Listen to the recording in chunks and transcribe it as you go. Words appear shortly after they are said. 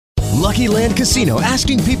Lucky Land Casino,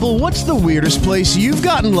 asking people, what's the weirdest place you've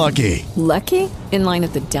gotten lucky? Lucky? In line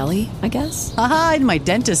at the deli, I guess? Aha, in my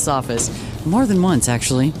dentist's office. More than once,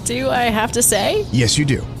 actually. Do I have to say? Yes, you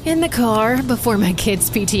do. In the car before my kids'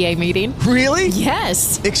 PTA meeting. Really?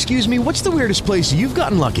 Yes. Excuse me, what's the weirdest place you've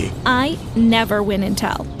gotten lucky? I never win and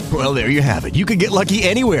tell. Well, there you have it. You can get lucky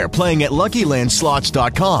anywhere, playing at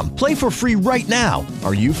LuckyLandSlots.com. Play for free right now.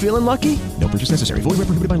 Are you feeling lucky? No purchase necessary. Void where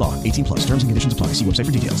prohibited by law. 18 plus. Terms and conditions apply. See website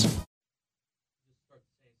for details.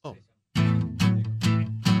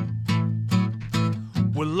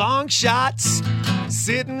 We're long shots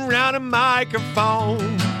sitting around a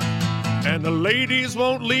microphone, and the ladies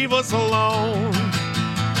won't leave us alone.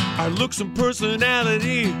 Our looks and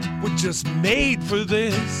personality were just made for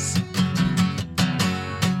this,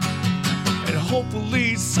 and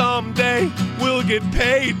hopefully someday we'll get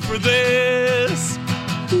paid for this.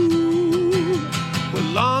 Ooh,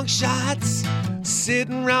 we're long shots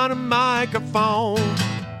sitting around a microphone.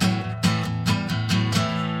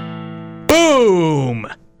 Boom!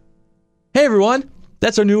 Hey everyone,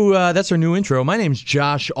 that's our new intro. My name's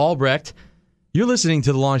Josh Albrecht. You're listening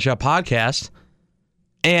to the Longshot podcast,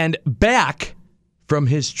 and back from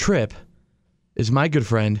his trip is my good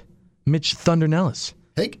friend Mitch Thunder Nellis.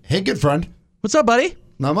 Hey, good friend. What's up, buddy?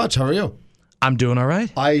 Not much. How are you? I'm doing all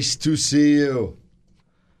right. Nice to see you.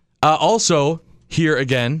 Also here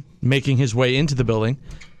again, making his way into the building,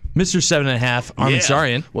 Mr. 7.5, Armen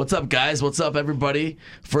Sarian. What's up, guys? What's up, everybody?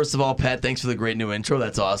 First of all, Pat, thanks for the great new intro.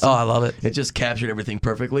 That's awesome. Oh, I love it. It just captured everything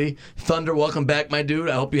perfectly. Thunder, welcome back, my dude.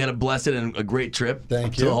 I hope you had a blessed and a great trip to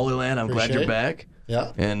the Holy Land. I'm glad you're back.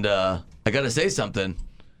 Yeah. And I got to say something.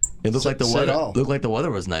 It looked like the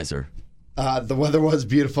weather was nicer. The weather was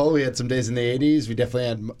beautiful. We had some days in the 80s. We definitely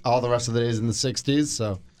had all the rest of the days in the 60s.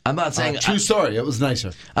 So I'm not saying true story. It was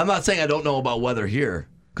nicer. I'm not saying I don't know about weather here,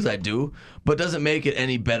 because I do, but it doesn't make it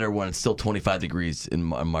any better when it's still 25 degrees on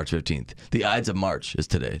March 15th. The Ides of March is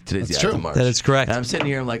today. Today's the Ides of March. That is correct. And I'm sitting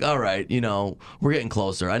here, I'm like, all right, we're getting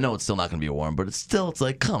closer. I know it's still not going to be warm, but it's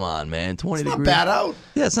like, come on, man, 20 degrees. Not bad out.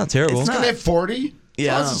 Yeah, it's not terrible. It's going to hit 40.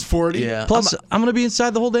 Yeah. Plus it's 40. Yeah. Plus, I'm going to be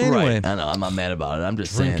inside the whole day anyway. Right. I know. I'm not mad about it. I'm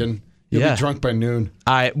just Drinking. saying. You'll be drunk by noon.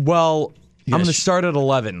 I'm going to start at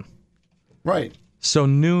 11. Right. So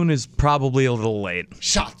noon is probably a little late.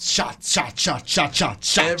 Shots. Everybody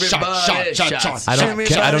shots. I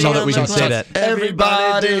don't know that we can say that.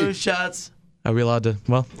 Everybody do shots. Are we allowed to?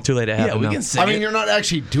 Well, too late to have Yeah, them we now. can sing it. You're not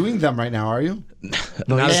actually doing them right now, are you?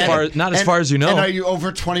 Not as far as you know. And are you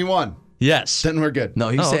over 21? Yes. Then we're good. No,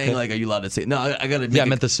 he's saying, like, are you allowed to say? No, I got to. Yeah, I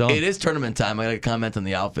meant the song. It is tournament time. I got to comment on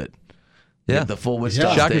the outfit. Yeah, the full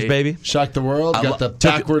Wichita Shockers, State. baby. Shock the world. Got the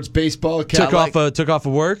backwards baseball cap. Took off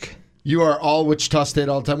of work. You are all Wichita State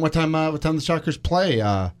all the time. What time the Shockers play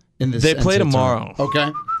in this? They play tomorrow.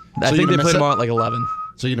 Okay. I think they play tomorrow at like 11.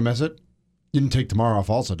 So you're going to miss it? You didn't take tomorrow off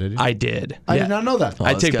also, did you? I did. I did not know that.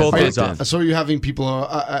 I take both days off. So are you having people,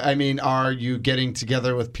 are you getting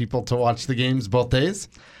together with people to watch the games both days?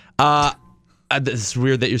 This is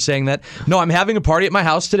weird that you're saying that. No, I'm having a party at my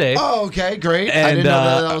house today. Oh, okay, great. And, I didn't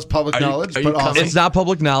know that was public knowledge. But awesome. It's not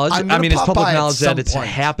public knowledge. I mean, it's public knowledge that it's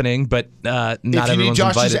happening, but not everyone's invited. If you need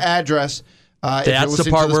Josh's address, that's the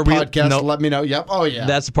part where let me know. Yep. Oh, yeah.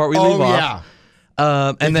 That's the part we leave off.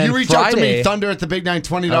 And then you reach Friday, out to me, thunder at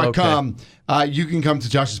thebig920.com, you can come to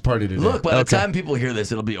Josh's party today. Look, by the time people hear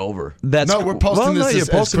this, it'll be over. We're posting this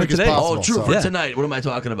as quick as possible. Oh, true. For tonight. What am I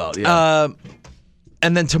talking about? Yeah.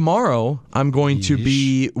 And then tomorrow, I'm going to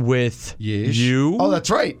be with you. Oh, that's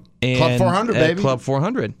right. Club 400, baby. Club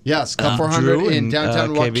 400. Yes, Club 400 in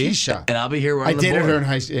downtown Waukesha. And I'll be here running I dated her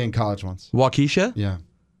in college once. Waukesha? Yeah.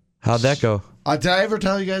 How'd that go? Did I ever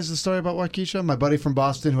tell you guys the story about Waukesha? My buddy from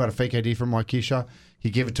Boston who had a fake ID from Waukesha, he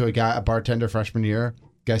gave it to a bartender freshman year.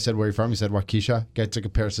 Guy said, where are you from? He said, Waukesha. Guy took a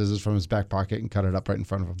pair of scissors from his back pocket and cut it up right in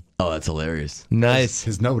front of him. Oh, that's hilarious. Nice.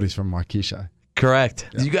 Because nobody's from Waukesha. Correct.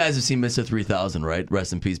 Yeah. You guys have seen Mr. 3000, right?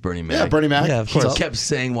 Rest in peace, Bernie Mac. Yeah, Bernie Mac. Yeah, of course. He kept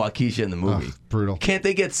saying Waukesha in the movie. Brutal. Can't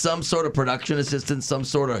they get some sort of production assistant, some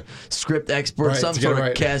sort of script expert, some sort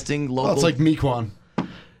of casting local? Oh, it's like Mequon.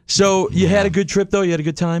 So you had a good trip, though? You had a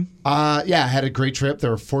good time? Yeah, I had a great trip.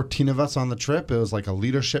 There were 14 of us on the trip. It was like a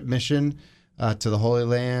leadership mission to the Holy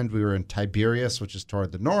Land. We were in Tiberias, which is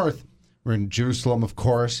toward the north. We're in Jerusalem, of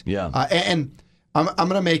course. Yeah. And I'm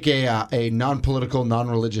going to make a non-political,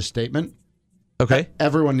 non-religious statement. Okay.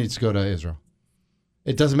 Everyone needs to go to Israel.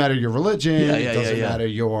 It doesn't matter your religion. It doesn't matter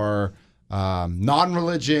your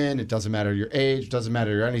non-religion. It doesn't matter your age. It doesn't matter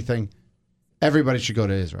your anything. Everybody should go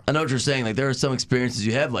to Israel. I know what you're saying. Like, there are some experiences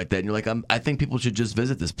you have like that, and you're like, I think people should just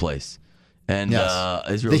visit this place. And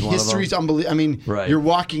Israel's the one history's of them. unbelievable. I mean, you're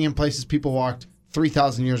walking in places people walked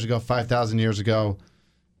 3,000 years ago, 5,000 years ago.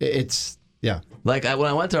 It's Like when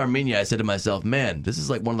I went to Armenia, I said to myself, "Man, this is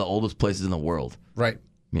like one of the oldest places in the world." right.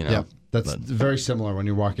 You know? Yeah, that's very similar when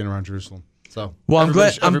you're walking around Jerusalem. So, Well,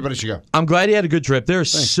 everybody should go. I'm glad you had a good trip. There's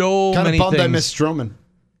so Kind many of bummed things. I missed Stroman.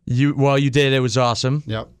 You did. It was awesome.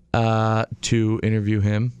 Yep. To interview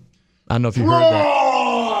him. I don't know if you heard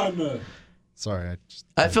that. Sorry,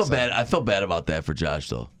 I feel bad. I felt bad about that for Josh,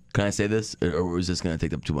 though. Can I say this, or was this going to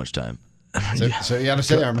take up too much time? So you got to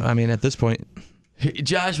say, Armen. I mean, at this point,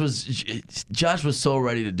 Josh was so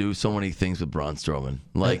ready to do so many things with Braun Strowman.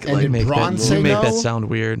 Like did Braun say make no? that sound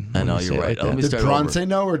weird. I know, when you say you're it right. like Let me that. Did start Braun over. say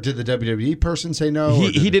no, or did the WWE person say no?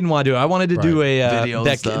 He didn't want to do it. I wanted to do a Video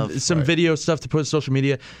stuff. some video stuff to put on social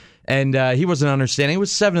media, and he wasn't understanding. It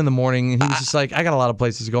was 7 a.m, and he was just like, "I got a lot of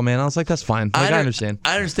places to go, man." I was like, "That's fine. Like, I understand."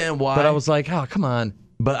 I understand why. But I was like, "Oh, come on."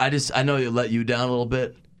 But I know it let you down a little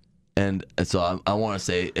bit, and so I want to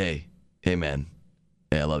say, hey, man,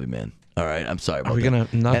 hey, I love you, man. All right, I'm sorry about Are we that. gonna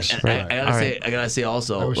nuts? And Right. I gotta say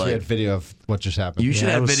also, I wish we had video of what just happened. you should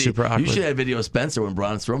that have was video. super awkward. You should have video of Spencer when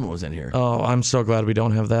Braun Strowman was in here. Oh, I'm so glad we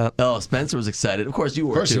don't have that. Oh, Spencer was excited. Of course you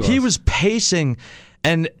were too. He was pacing,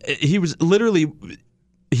 and he was literally.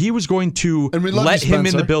 He was going to And we love let you, him in the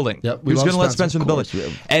Spencer. building. Yep, he we was love going to let Spencer. Spencer in the Of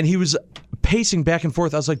building. course, And he was pacing back and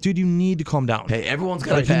forth. I was like, dude, you need to calm down. Hey, everyone's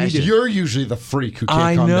got Like, a you need passion. to- You're usually the freak who can't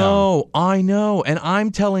I calm know. And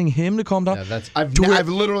I'm telling him to calm down. down. Yeah, that's I've To where- I've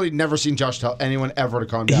literally never seen Josh tell anyone ever to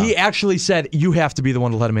calm down. He actually said, you have to be the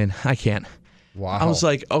one to let him in. I can't. Wow. I was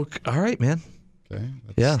like, oh, all right, man. okay.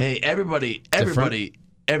 Yeah. Hey, everybody has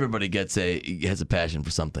a passion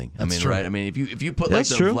for something. I mean, true. right? I mean, if you put like That's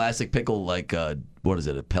the true. Vlasic pickle, like what is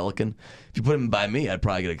it, a pelican? If you put him by me, I'd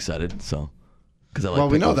probably get excited. So, because I like. Well,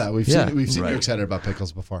 we know pickles. that we've seen Right. you excited about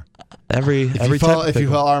pickles before. Every If type you of follow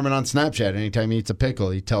pickle. Armen on Snapchat, anytime he eats a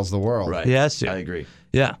pickle, he tells the world. Right. Yes, dude. I agree.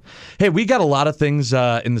 Yeah. Hey, we got a lot of things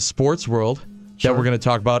in the sports world that we're going to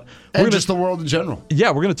talk about. We're And gonna, just the world in general. yeah,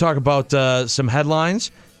 we're going to talk about some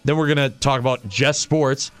headlines. Then we're going to talk about just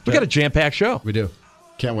sports. We got a jam-packed show. We do.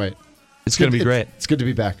 Can't wait. It's going to be great. It's good to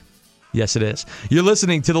be back. Yes, it is. You're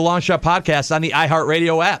listening to the Longshot Podcast on the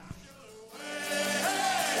iHeartRadio app.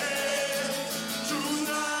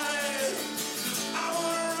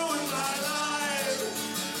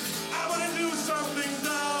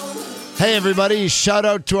 Hey, everybody. Shout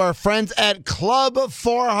out to our friends at Club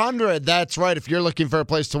 400. That's right. If you're looking for a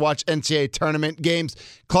place to watch NCAA tournament games,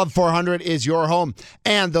 Club 400 is your home.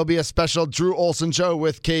 And there'll be a special Drew Olson show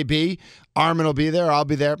with KB. Armen will be there. I'll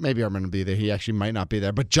be there. Maybe Armen will be there. He actually might not be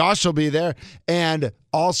there. But Josh will be there. And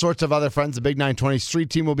all sorts of other friends. The Big 920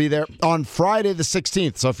 Street Team will be there on Friday the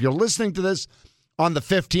 16th. So if you're listening to this on the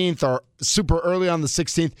 15th or super early on the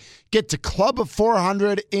 16th, get to Club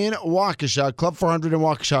 400 in Waukesha, Club 400 in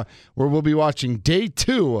Waukesha, where we'll be watching day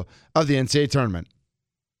 2 of the NCAA tournament.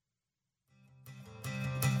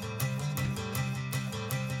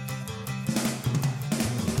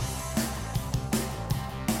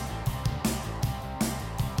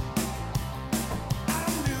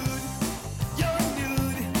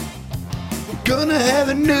 Gonna have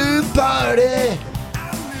a new party.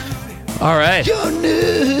 All right. You're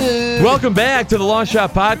new. Welcome back to the Longshot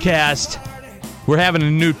Podcast. We're having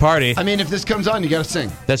a nude party. I mean, if this comes on, you got to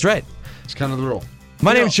sing. That's right. It's kind of the rule.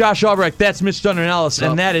 My name is Josh Albrecht. That's Mitch Thunder and Ellis.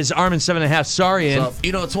 And that is Armen 7.5 Sorry. And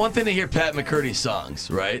You know, it's one thing to hear Pat McCurdy's songs,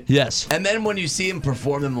 right? yes. And then when you see him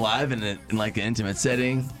perform them live in like an intimate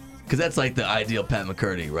setting, because that's like the ideal Pat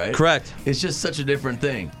McCurdy, right? Correct. It's just such a different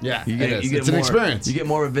thing. Yeah, you it get, is. You get It's an more, experience. You get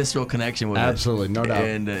more of a visceral connection with Absolutely, it. no doubt.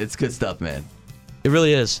 And it's good stuff, man. It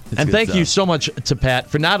really is. And good thank you stuff. so much to Pat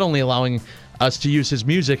for not only allowing us to use his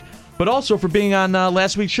music, but also for being on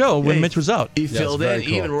last week's show when Hey, Mitch was out. He filled in. very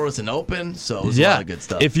He even cool. wrote us an open, so it was a lot of good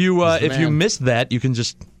stuff. If you the man. missed that, you can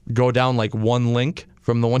just go down like one link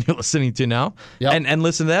from the one you're listening to now Yep. and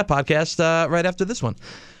listen to that podcast right after this one.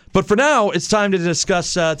 But for now, it's time to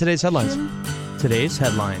discuss today's headlines. Today's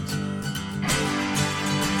headlines.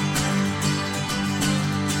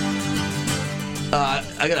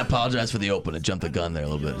 I gotta apologize for the open. I jumped the gun there a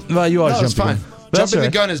little bit. Well, you always No, jump it's fine. the gun. That's Jumping all the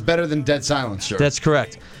right. gun is better than dead silence. Sure. That's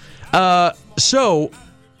correct. So,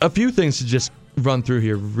 a few things to just run through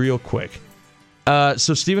here real quick.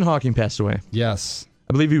 So, Stephen Hawking passed away. Yes.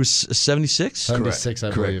 I believe he was 76. 76,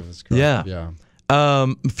 I Correct. believe is correct. Yeah.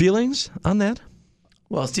 Feelings on that?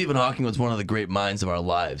 Well, Stephen Hawking was one of the great minds of our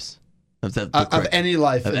lives. Of Of any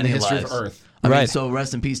life in the history of Earth. I mean, Right. so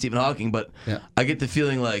rest in peace, Stephen Hawking. But Yeah. I get the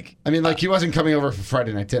feeling like, I mean, like, he wasn't coming over for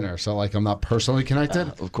Friday night dinner, so, like, I'm not personally connected.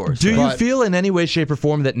 of course. Do you But- feel in any way, shape, or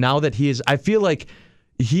form that now that he is, I feel like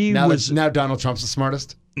he Now, was. now Donald Trump's the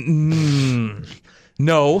smartest. No,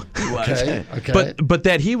 No. Okay. But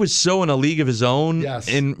that he was so in a league of his own Yes.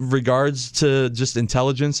 in regards to just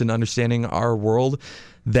intelligence and understanding our world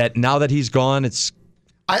that now that he's gone, it's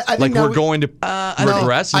I like think now we're going to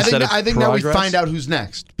regress instead of I think now we progress. find out who's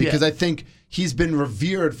next because Yeah. I think he's been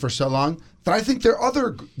revered for so long that I think there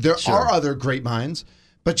are other great minds,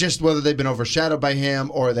 but just whether they've been overshadowed by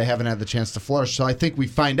him or they haven't had the chance to flourish. So I think we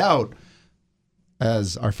find out,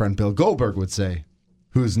 as our friend Bill Goldberg would say,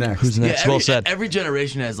 who's next. Who's next? Well said. Every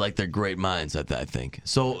generation has like their great minds. I think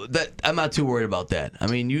so. That I'm not too worried about that. I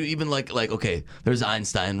mean, you even like okay, there's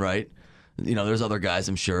Einstein, right? You know, there's other guys,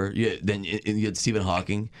 I'm sure. Then you had Stephen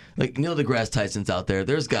Hawking. Like Neil deGrasse Tyson's out there.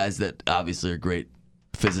 There's guys that obviously are great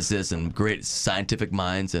physicists and great scientific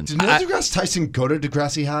minds. And Did Neil deGrasse Tyson go to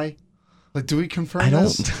Degrassi High? Like, do we confirm I don't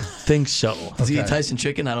this? think so. Does he eat Tyson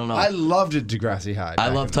chicken? I don't know. I loved Degrassi High. I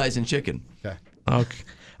love Tyson chicken. Okay. Okay.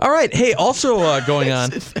 All right. Hey, also going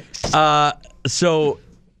on. So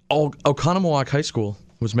Oconomowoc High School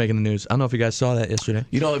was making the news. I don't know if you guys saw that yesterday.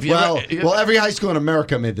 You know, if you Well, ever, every high school in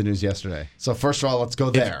America made the news yesterday. So first of all, let's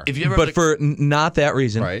go there. if you ever But have to, for not that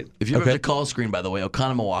reason. Right. if you ever have to call screen, by the way,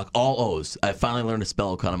 Oconomowoc, all O's. I finally learned to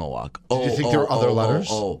spell Oconomowoc. Did you think there were other letters?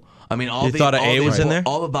 Oh. I mean, all You thought an A was in there?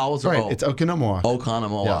 All the vowels are Right. O. It's Oconomowoc.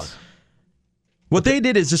 Oconomowoc. Yes. What they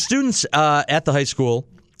did is the students at the high school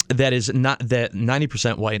that is not that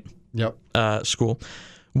 90% white Yep. school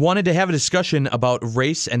wanted to have a discussion about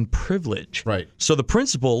race and privilege. Right. So the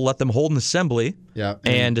principal let them hold an assembly Yeah.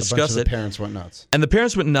 and a discuss bunch of it. the parents went nuts. And the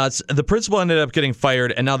parents went nuts. The principal ended up getting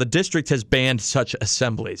fired, and now the district has banned such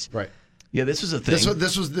assemblies. Right. Yeah, this was a thing.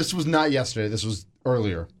 This was not yesterday. This was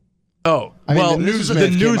earlier. Oh, I mean, well, the news the may have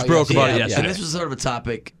came news out broke about yesterday. it yeah, yesterday. and this was sort of a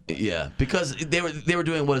topic, because they were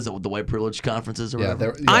doing what is it, the white privilege conferences or Yeah.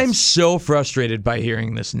 whatever. Yes. I'm so frustrated by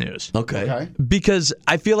hearing this news. Okay. Because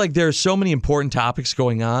I feel like there are so many important topics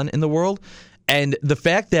going on in the world, and the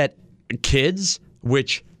fact that kids,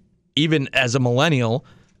 which even as a millennial,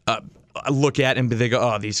 look at and they go,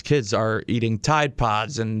 oh, these kids are eating Tide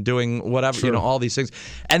Pods and doing whatever, all these things,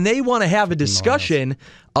 and they want to have a discussion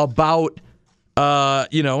about,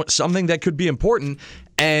 something that could be important.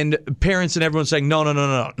 And parents and everyone saying,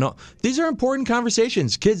 no. These are important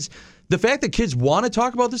conversations. Kids, the fact that kids want to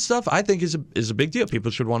talk about this stuff, I think is a big deal. People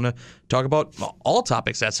should want to talk about all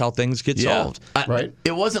topics. That's how things get solved. Right.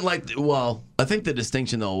 It wasn't like, I think the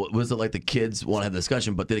distinction though was that like the kids want to have a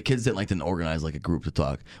discussion, but the kids didn't organize like a group to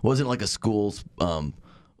talk. It wasn't like a school's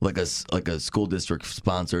like a school district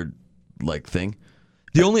sponsored like thing.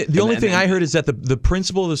 The only thing I heard is that the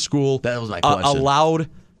principal of the school That was my question. allowed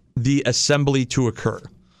the assembly to occur.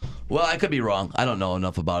 Well, I could be wrong. I don't know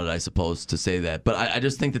enough about it, I suppose, to say that. But I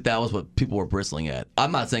just think that was what people were bristling at.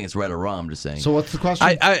 I'm not saying it's right or wrong. I'm just saying. So what's the question?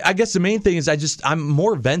 I guess the main thing is I'm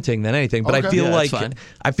more venting than anything, but Okay. I feel Yeah, like that's fine.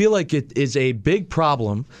 I feel like it is a big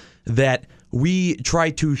problem that we try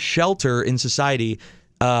to shelter in society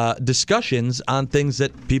discussions on things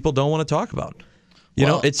that people don't want to talk about.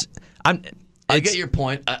 I get your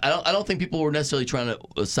point. I don't think people were necessarily trying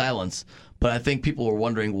to silence, but I think people were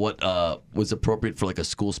wondering what was appropriate for like a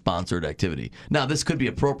school-sponsored activity. Now, this could be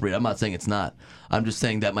appropriate. I'm not saying it's not. I'm just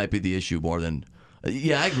saying that might be the issue more than.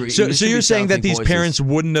 Yeah, I agree. So There should you're be saying that silencing these voices. parents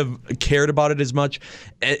wouldn't have cared about it as much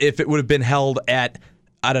if it would have been held at,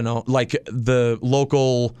 I don't know, like the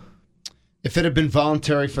local. if it had been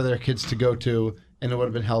voluntary for their kids to go to, and it would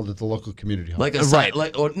have been held at the local community hall. like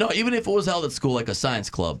a even if it was held at school, like a science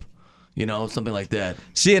club, something like that.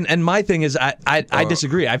 See, and my thing is, I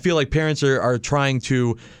disagree. I feel like parents are trying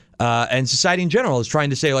to, and society in general is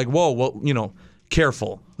trying to say like, whoa, well,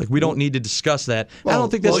 careful. Like we don't need to discuss that. I don't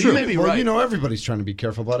think that's well, true. you may be right. Everybody's trying to be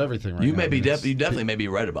careful about everything right You now. may be I mean, you definitely may be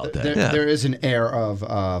right about that. There is an air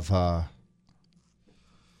of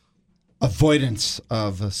avoidance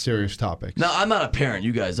of serious topics. Now, I'm not a parent.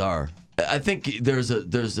 You guys are. I think there's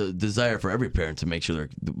a desire for every parent to make sure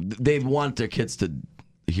they want their kids to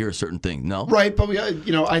hear a certain thing. No, Right, but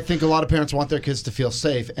I think a lot of parents want their kids to feel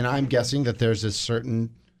safe, and I'm guessing that there's a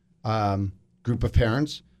certain group of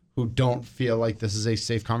parents who don't feel like this is a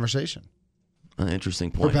safe conversation, An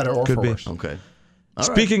interesting for point. better or Could for be. worse. Okay. All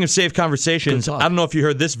right. Speaking of safe conversations, Good talk. I don't know if you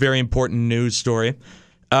heard this very important news story.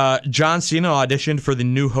 John Cena auditioned for the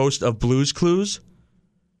new host of Blue's Clues.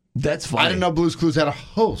 That's funny. I didn't know Blue's Clues had a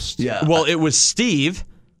host. Yeah. Well, it was Steve,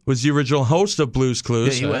 was the original host of Blue's Yeah,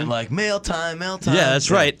 Clues. he went like mail time. Yeah,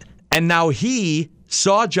 that's right. And now he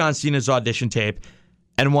saw John Cena's audition tape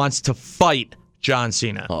and wants to fight John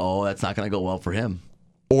Cena. Oh, that's not going to go well for him.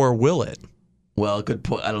 Or will it? Well, good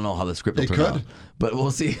point. I don't know how the script will It turn could. out, but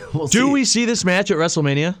we'll see. Do we see this match at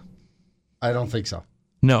WrestleMania? I don't think so.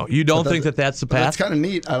 No, you don't think that that's the But path? that's kind of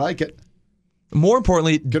neat. I like it. More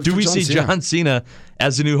importantly, Good do for we John see Cena. John Cena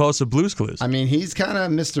as the new host of Blue's Clues? I mean, he's kind of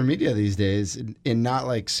Mr. Media these days in not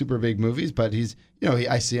like super big movies, but he's,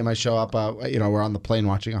 I see him, I show up, we're on the plane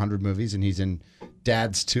watching 100 movies, and he's in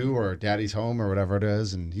Dad's 2 or Daddy's Home or whatever it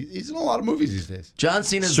is, and he's in a lot of movies these days. John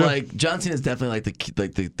Cena's definitely like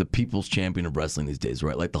the people's champion of wrestling these days,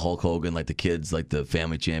 right? Like the Hulk Hogan, like the kids, like the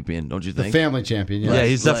family champion, don't you think? The family champion, yeah. Yeah,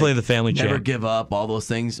 he's definitely the family Never champ. give up, all those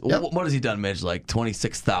things. Yep. What has he done, Mitch? Like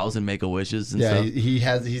 26,000 Make-A-Wishes and stuff?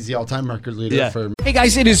 He's the all-time record leader for... Hey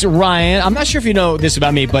guys, it is Ryan. I'm not sure if you know this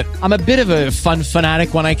about me, but I'm a bit of a fun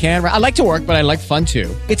fanatic when I can. I like to work, but I like fun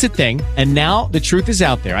too. It's a thing. And now the truth is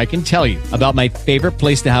out there. I can tell you about my favorite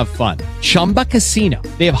place to have fun. Chumba Casino.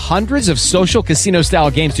 They have hundreds of social casino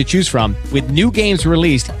style games to choose from with new games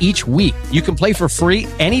released each week. You can play for free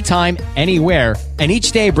anytime, anywhere. And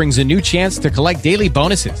each day brings a new chance to collect daily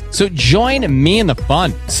bonuses. So join me in the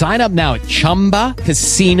fun. Sign up now at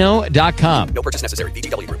ChumbaCasino.com. No purchase necessary.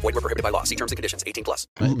 VGW Group. Void where prohibited by law. See terms and conditions.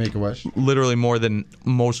 18+. Make a wish. Literally more than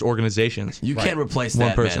most organizations. You can't replace One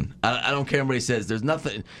that, person. man. I don't care what anybody says. There's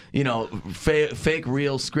nothing, fake,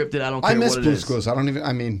 real, scripted. I don't care I miss what it Blue's is. Clues. I don't even,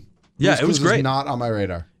 Yeah, Blue's it was Clues great. is not on my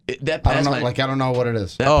radar. That I don't passed know, my, I don't know what it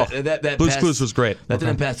is. that Blue's passed- Clues was great. That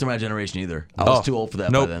didn't pass through my generation either. I was too old for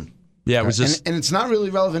that by then. Yeah, it was just... And it's not really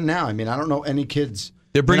relevant now. I mean, I don't know any kids.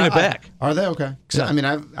 They're bringing it back. Are they? Okay. 'Cause, Yeah. I mean,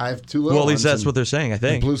 I have two little Well, at least ones, that's and- what they're saying, I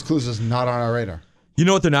think. and Blue's Clues is not on our radar. You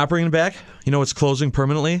know what they're not bringing back? You know what's closing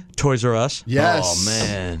permanently? Toys R Us. Yes. Oh,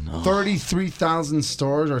 man. Oh. 33,000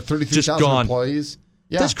 stores or Just 33,000 gone. employees.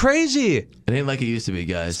 Yeah. That's crazy. It ain't like it used to be,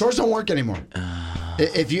 guys. Stores don't work anymore.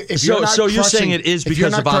 If you're So- not so you're crushing- saying it is if you're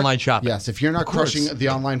because not of online shopping? Yes, if you're not course. crushing the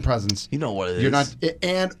online presence, You know what it is. you're not,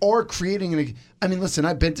 or creating I mean, listen,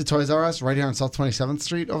 I've been to Toys R Us right here on South 27th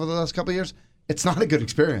Street over the last couple of years. It's not a good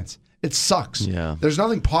experience. It sucks. Yeah. There's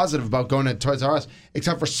nothing positive about going to Toys R Us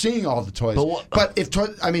except for seeing all the toys. But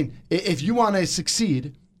if you want to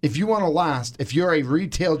succeed, if you want to last, if you're a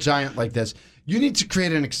retail giant like this, you need to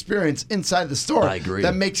create an experience inside the store I agree.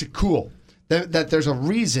 that makes it cool. That there's a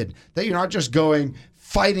reason that you're not just going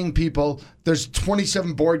fighting people. There's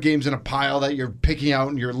 27 board games in a pile that you're picking out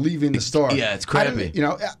and you're leaving the store. Yeah, it's crappy.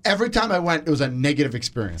 Every time I went, it was a negative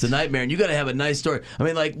experience. It's a nightmare, and you got to have a nice story. I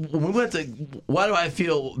mean, like when we went to, why do I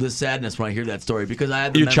feel the sadness when I hear that story? Because I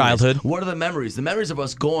had the Your memories. childhood. What are the memories? The memories of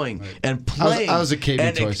us going and playing. I was a KB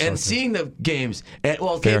and, toy store, and too. seeing the games. And,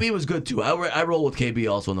 well, Fair. KB was good too. I roll with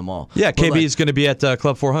KB also in the mall. Yeah, But, KB like, is going to be at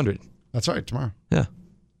Club 400. That's right, tomorrow. Yeah.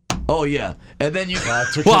 Oh yeah, and then you.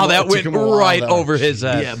 Wow, that went right over his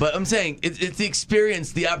head. Yeah, but I'm saying it's the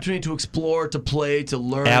experience, the opportunity to explore, to play, to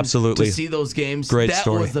learn, Absolutely. to see those games. Great that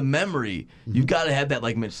story. was the memory. You got to have that,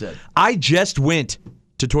 like Mitch said. I just went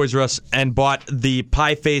to Toys R Us and bought the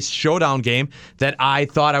Pie Face Showdown game that I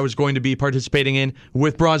thought I was going to be participating in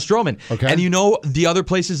with Braun Strowman. Okay. And you know the other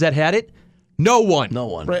places that had it? No one. No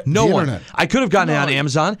one. Right. No The one. internet. I could have gotten it on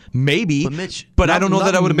Amazon, maybe. But Mitch- I don't know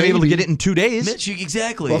that I would have been able to maybe. get it in 2 days. Mitch,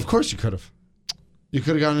 exactly. Well, of course you could have. You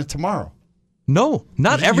could have gotten it tomorrow. No,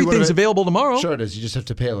 not You everything's would've- available tomorrow. Sure it is. You just have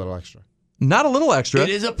to pay a little extra. Not a little extra. It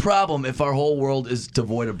is a problem if our whole world is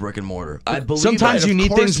devoid of brick and mortar. I believe Sometimes that. you Of need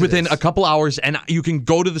course things it within is. a couple hours, and you can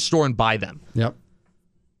go to the store and buy them. Yep.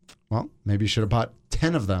 Well, maybe you should have bought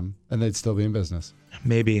 10 of them, and they'd still be in business.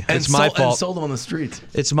 Maybe. And It's my And fault. sold them on the street.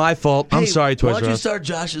 It's my fault. I'm Hey, sorry, Why Toys don't R you Us. start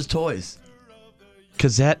Josh's Toys?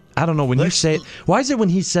 Because I don't know, when you say it, why is it when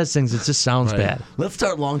he says things, it just sounds Right. bad? Let's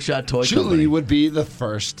start Longshot Toy Julie Company. would be the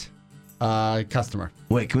first customer.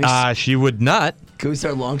 Wait, can we She would not.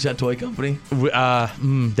 start Longshot Toy Company?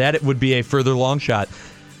 That would be a further long shot.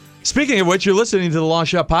 Speaking of which, you're listening to the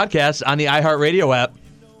Longshot podcast on the iHeartRadio app.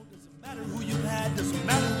 Doesn't matter who you had, doesn't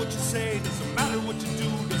matter what you say, doesn't matter what you do,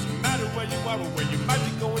 doesn't matter where you are or where you might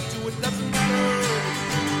be going to, it doesn't matter.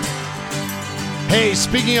 Hey,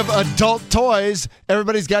 speaking of adult toys,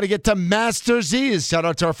 everybody's got to get to Master Z's. Shout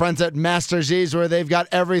out to our friends at Master Z's, where they've got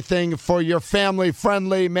everything for your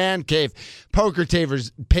family-friendly man cave. Poker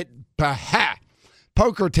tables,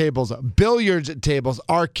 poker tables, billiards tables,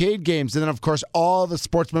 arcade games, and then, of course, all the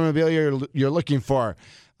sports memorabilia you're looking for.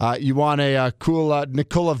 You want a cool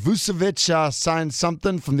Nikola Vucevic signed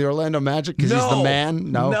something from the Orlando Magic because he's the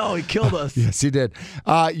man? No, he killed us. Yes, he did.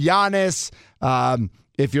 Giannis,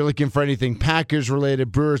 if you're looking for anything Packers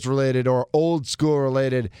related, Brewers related, or old school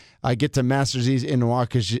related, get to Master Z's in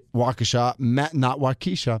Waukesha, not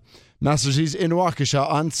Waukesha. Master Z's in Waukesha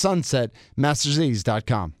on Sunset,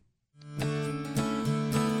 masterz's.com.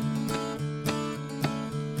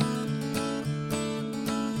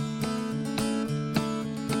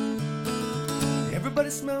 Everybody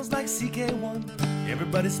smells like CK1.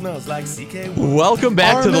 Everybody smells like CK1. Welcome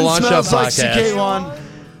back to the Armen Longshot smells like podcast.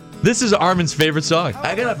 CK1. This is Armen's favorite song.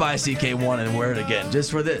 I gotta buy CK1 and wear it again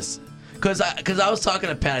just for this. Because I was talking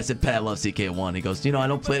to Pat. I said, Pat, I love CK1. He goes, I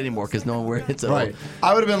don't play it anymore because no one wears it. Right.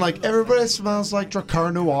 I would have been like, everybody smells like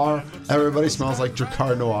Dracar Noir. Everybody smells like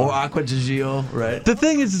Dracar Noir. Or Aqua di Gio, right? The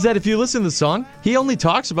thing is that if you listen to the song, he only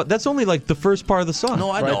talks about, that's only like the first part of the song.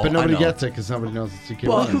 No, I know. But nobody gets it because nobody knows it's CK1.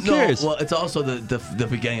 Well, who cares? Well, it's also the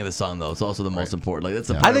beginning of the song, though. It's also the most important. Like that's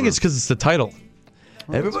the I think it's because it's the title.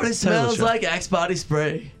 Everybody smells like Axe body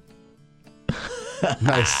spray.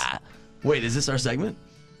 Nice. Wait, is this our segment?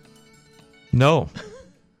 No,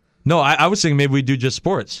 I was thinking maybe we do just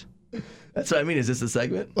sports. That's what I mean. Is this a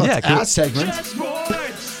segment? Well, yeah, it's our segment. Just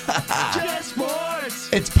sports. Just sports.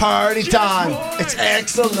 It's party time. It's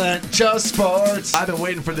excellent. Just sports. I've been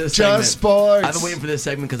waiting for this segment. Just sports. I've been waiting for this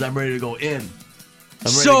segment because I'm ready to go in.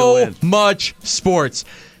 So much sports.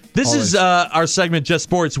 This is our segment, Just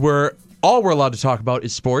Sports, where all we're allowed to talk about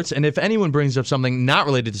is sports. And if anyone brings up something not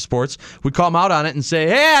related to sports, we call them out on it and say,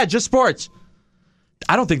 hey, just sports.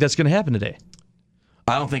 I don't think that's going to happen today.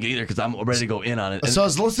 I don't think either because I'm ready to go in on it. So I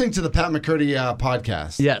was listening to the Pat McCurdy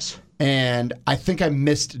podcast. Yes. And I think I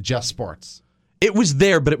missed Just Sports. It was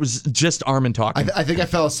there, but it was just Armen talking. I think I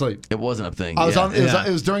fell asleep. It wasn't a thing. I was on. It Yeah.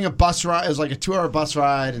 was during a bus ride. It was like a 2-hour bus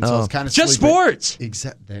ride, and so I was kind of Just sleeping. sports.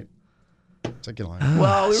 Exactly. Take it line.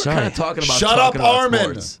 Well, we were Sorry. kind of talking about Shut talking up, about Armen.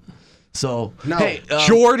 sports. So, No. hey,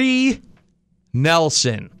 Jordy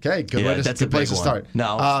Nelson. Okay, good yeah, way to, that's good a place big to one.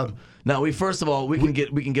 start. Now, we first of all we can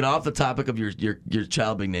get off the topic of your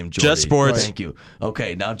child being named Jordy. Just sports. Thank you.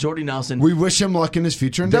 Okay, now Jordy Nelson. We wish him luck in his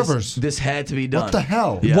future endeavors. This had to be done. What the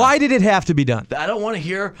hell? Yeah. Why did it have to be done? I don't want to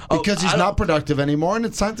hear Because he's not productive anymore, and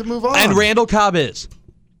it's time to move on. And Randall Cobb is.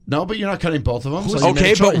 No, but you're not cutting both of them. So you made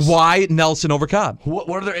Okay, a but choice. why Nelson over Cobb? What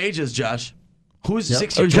are their ages, Josh? Who's Yep.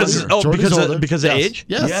 6 years Because older? Jordy's older. because of Yes. age?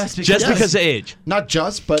 Yes. Yes, Just because of age. Not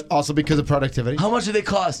just, but also because of productivity. How much did they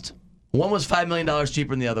cost? One was $5 million cheaper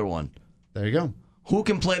than the other one. There you go. Who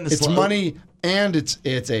can play in the It's slow? money and it's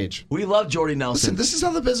age. We love Jordy Nelson. Listen, this is how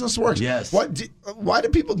the business works. Yes. Why do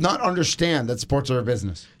people not understand that sports are a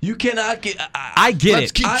business? You cannot get. I get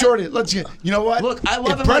Let's it. keep Jordy. You know what? Look, I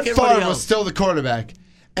love if him Brett like everybody Favre else. was still the quarterback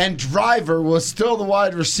and Driver was still the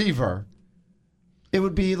wide receiver, it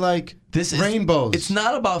would be like rainbows. It's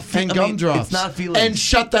not about and gumdrops. It's not feelings. And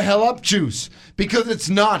shut the hell up, Juice. Because it's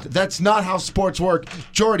not. That's not how sports work.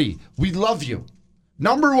 Jordy, we love you.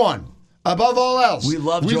 Number one. Above all else, We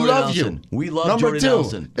love Jordy Nelson. you. We love Number Jordy two,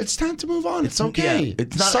 Nelson. It's time to move on. It's okay. Yeah,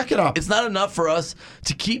 it's not, Suck it up. It's not enough for us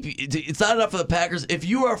to keep. It's not enough for the Packers. If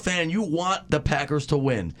you are a fan, you want the Packers to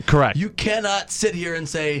win. Correct. You cannot sit here and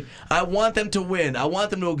say, "I want them to win. I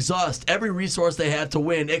want them to exhaust every resource they have to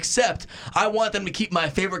win." Except, I want them to keep my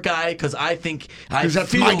favorite guy because I think I 'Cause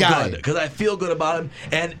that's feel my guy. good. Because I feel good about him.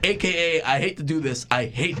 And AKA, I hate to do this. I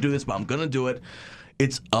hate to do this, but I'm gonna do it.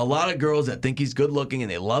 It's a lot of girls that think he's good looking and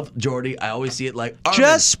they love Jordy. I always see it like Armen.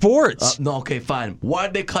 Just sports. No, okay, fine.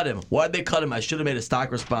 Why'd they cut him? I should have made a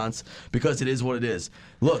stock response because it is what it is.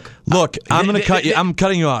 Look, I'm going to cut you. I'm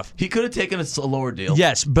cutting you off. He could have taken a lower deal.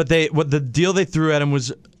 Yes, but the deal they threw at him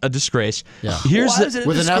was a disgrace. Yeah. Here's Why is it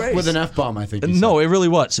a disgrace? with an F-bomb, I think. no, it really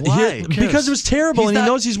was. Why? Who cares? Because it was terrible, and he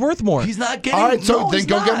knows he's worth more. He's not getting. All right, so no, then he's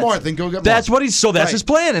go get not. more. Then go get more. That's what he's. So that's Right. his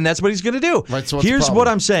plan, and that's what he's going to do. Right. So what's the here's problem? what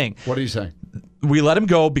I'm saying. What are you saying? We let him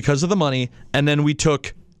go because of the money, and then we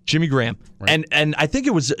took Jimmy Graham. Right. And I think it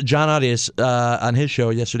was John Audius on his show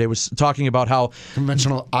yesterday was talking about how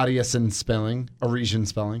Conventional Audiusian spelling, Aresian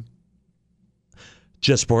spelling.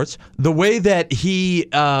 Just sports. The way that he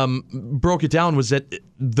broke it down was that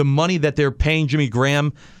the money that they're paying Jimmy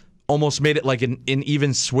Graham almost made it like an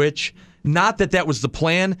even switch. Not that that was the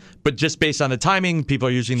plan, but just based on the timing, people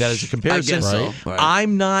are using that as a comparison. I guess so. Right.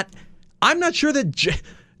 I'm not sure that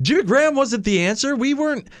Jimmy Graham wasn't the answer. We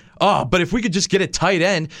weren't. Oh, but if we could just get a tight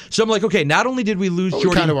end. So I'm like, okay, not only did we lose We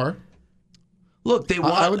Jordy. kind of were. Look, they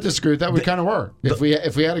want. I would disagree with that. We kind of were. If we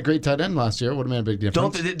had a great tight end last year, it would have made a big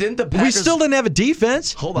difference. Didn't the Packers? We still didn't have a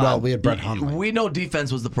defense. Hold on. Well, we had Brett Hundley. We know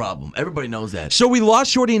defense was the problem. Everybody knows that. So we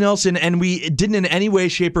lost Jordy Nelson, and we didn't in any way,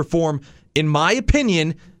 shape, or form, in my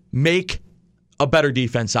opinion, make a better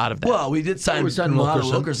defense out of that. Well, we did sign signed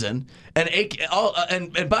Wilkerson.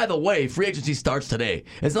 And by the way, free agency starts today.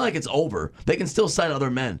 It's not like it's over. They can still sign other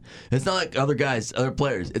men. It's not like other guys, other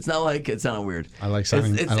players. It's not like it's not weird. I like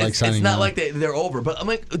signing. It's not like they're over. But I'm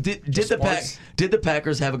like, did the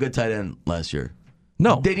Packers have a good tight end last year?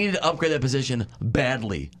 No. They needed to upgrade that position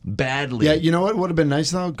badly. Yeah, you know what would have been nice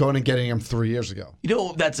though? Going and getting him 3 years ago. You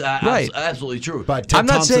know that's Right. absolutely true. But Ted I'm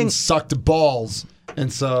not Thompson saying- sucked balls,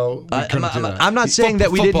 and so we couldn't do that. I'm not saying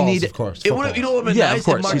that we didn't Footballs, need. of course. It would have, footballs. what would have been Yeah, of nice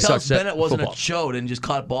course. if He Martellus sucks at Bennett wasn't football. a chode and just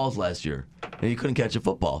caught balls last year, and he couldn't catch a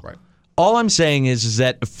football. Right. All I'm saying is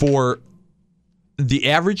that for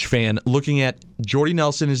the average fan looking at Jordy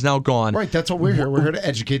Nelson is now gone. Right, that's what we're here. We're here to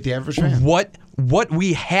educate the average fan. What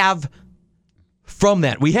we have from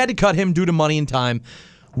that, we had to cut him due to money and time.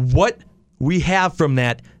 What we have from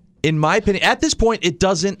that, in my opinion, at this point, it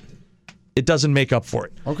doesn't make up for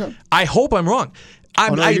it. Okay. I hope I'm wrong.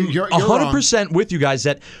 I'm you're 100% with you guys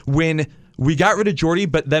that when we got rid of Jordy,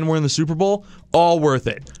 but then we're in the Super Bowl, all worth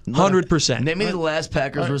it. 100%. Name me the last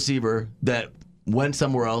Packers receiver that went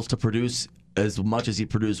somewhere else to produce as much as he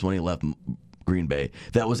produced when he left Green Bay.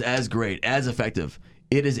 That was as great, as effective.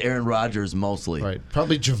 It is Aaron Rodgers mostly. Right.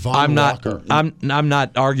 Probably Javon Walker. I'm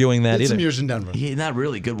not arguing that either. Some years in Denver. Not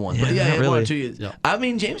really good ones. Yeah, but yeah, not really. 1 or 2 years. Yeah. I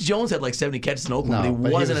mean, James Jones had like 70 catches in Oakland, but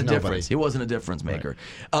he wasn't a difference. He wasn't a difference maker.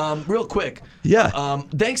 Right. Real quick. Yeah.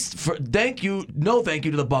 Thank you to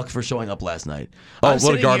the Bucs for showing up last night. Oh,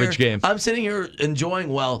 what a garbage game. I'm sitting here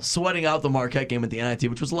enjoying, sweating out the Marquette game at the NIT,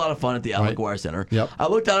 which was a lot of fun at the Al McGuire Center. Yep. I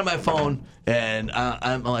looked down at my phone, and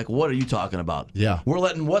I'm like, what are you talking about? Yeah. We're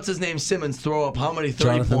letting, what's-his-name, Simmons throw up how many 30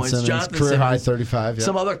 Jonathan points? Simmons, Jonathan career Simmons, high 35. Yep.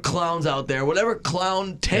 Some other clowns out there. Whatever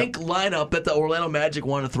clown tank lineup that the Orlando Magic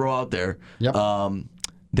wanted to throw out there. Yep.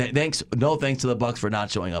 Thanks to the Bucs for not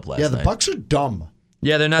showing up last night. Yeah, the Bucs are dumb.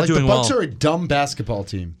 Yeah, they're not doing well. The Bucs are a dumb basketball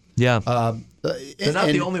team. Yeah. They're not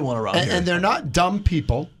the only one around here. And they're not dumb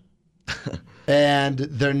people. And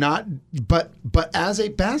they're not, but as a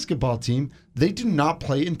basketball team, they do not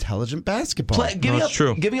play intelligent basketball.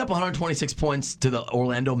 True. Giving up 126 points to the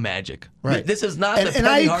Orlando Magic. Right. This is not the and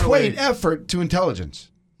I Penny Hardaway. equate effort to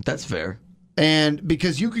intelligence. That's fair. And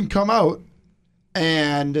because you can come out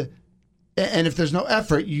and if there's no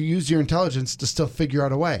effort, you use your intelligence to still figure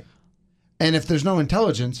out a way. And if there's no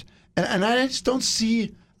intelligence, and I just don't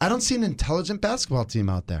see an intelligent basketball team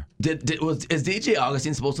out there. Is DJ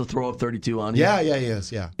Augustine supposed to throw up 32 on you? Yeah, he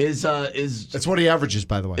is. Yeah. That's what he averages,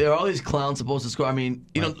 by the way. Are all these clowns supposed to score? I mean,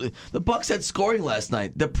 the Bucs had scoring last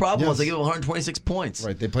night. The problem was they gave up 126 points.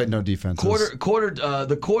 Right. They played no defense.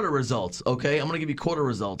 The quarter results. Okay, I'm going to give you quarter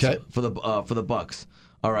results for the Bucs.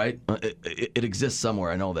 All right, it exists somewhere.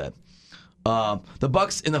 I know that. The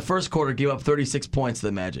Bucs in the first quarter gave up 36 points to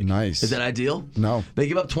the Magic. Nice. Is that ideal? No. They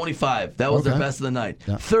gave up 25. That was their best of the night.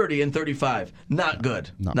 Yeah. 30 and 35. Not good.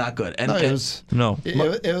 No. Not good. And it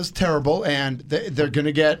was terrible. And they're going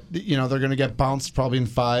to get bounced probably in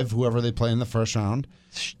 5. Whoever they play in the first round.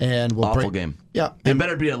 And awful game. Yeah. They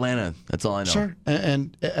better beat Atlanta. That's all I know. Sure.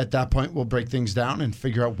 And at that point, we'll break things down and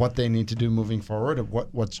figure out what they need to do moving forward.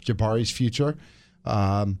 What's Jabari's future.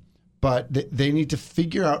 But they need to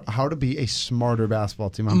figure out how to be a smarter basketball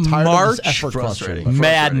team. I'm tired of this effort frustrating. culture.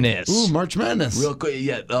 Madness. Ooh, March Madness. Real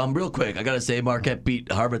quick. I got to say, Marquette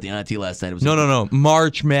beat Harvard at the NIT last night. No.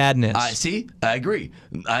 March Madness. I agree.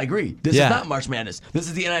 This is not March Madness. This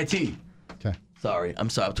is the NIT. Okay. Sorry. I'm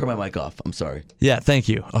sorry. I'll turn my mic off. I'm sorry. Yeah, thank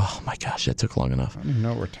you. Oh, my gosh, that took long enough. I don't even know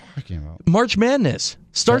what we're talking about. March Madness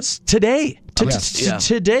starts today.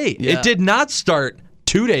 Today. Yeah. It did not start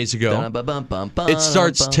 2 days ago. It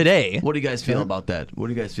starts today. What do you guys feel about that? What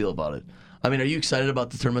do you guys feel about it? I mean, are you excited about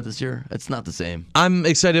the tournament this year? It's not the same. I'm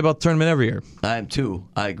excited about the tournament every year. I am too.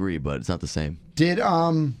 I agree, but it's not the same. Did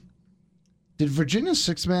Virginia's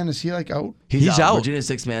sixth man, is he out? He's out. Virginia's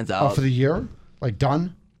sixth man's out. For the year?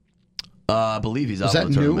 Done? I believe he's out of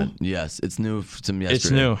the tournament. New? Yes, it's new from yesterday.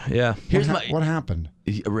 It's new, yeah. What happened?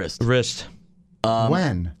 A wrist.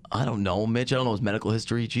 When? I don't know, Mitch. I don't know his medical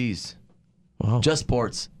history. Jeez. Wow. Just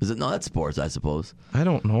sports. Is it? No, that's sports, I suppose. I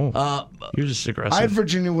don't know. You're just aggressive. I had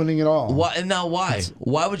Virginia winning it all. Why? And now why?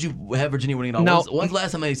 Why would you have Virginia winning it all? Now, when's the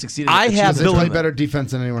last time they succeeded? They play better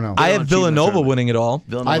defense than anyone else. I had Villanova winning it all.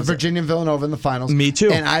 I had Virginia and Villanova in the finals. Me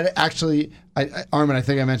too. And Armen, I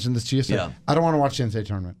think I mentioned this to you. Yeah. I don't want to watch the NCAA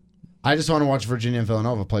tournament. I just want to watch Virginia and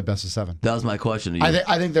Villanova play best of 7. That was my question to you.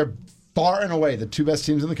 I think they're far and away the 2 best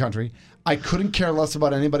teams in the country. I couldn't care less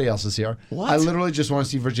about anybody else this year. What? I literally just want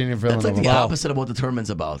to see Virginia and Villanova. That's like the opposite of what the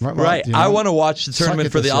tournament's about. Right. I want to watch the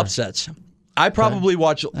tournament for the upsets. I probably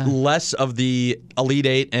watch less of the Elite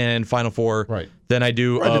 8 and Final 4 than I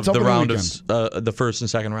do of the round of the first and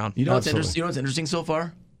second round. You know what's interesting so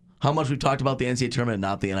far? How much we've talked about the NCAA tournament and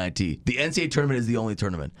not the NIT. The NCAA tournament is the only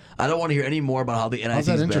tournament. I don't want to hear any more about how the NIT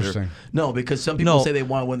is better. No, because some people say they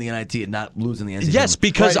want to win the NIT and not lose in the NCAA tournament. Yes,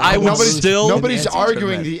 because I would still... Nobody's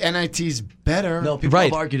arguing the NIT's better. No, people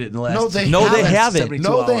have argued it in the last... No, they haven't.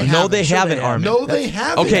 No, they haven't, Armen. No, they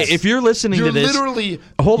haven't. Okay, if you're listening to this... literally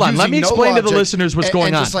hold on, let me explain to the listeners what's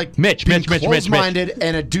going on. Mitch. Close-minded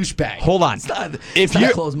and a douchebag. Hold on. It's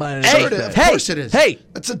not close-minded and a douchebag. Of course it is. Hey!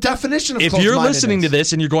 It's a definition of if you're listening to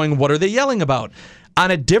this and you're going, what are they yelling about?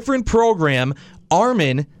 On a different program,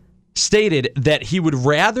 Armen stated that he would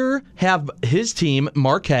rather have his team,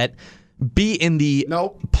 Marquette, be in the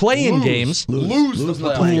play-in games. Lose the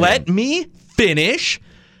playoff. Let me finish.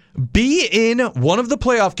 Be in one of the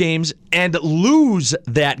playoff games and lose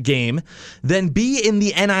that game, then be in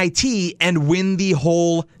the NIT and win the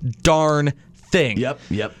whole darn thing.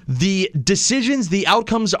 Yep. The decisions, the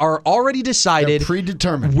outcomes are already decided. They're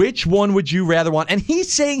predetermined. Which one would you rather want? And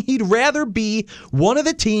he's saying he'd rather be one of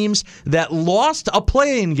the teams that lost a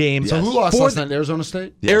play-in game. So who lost last night? Arizona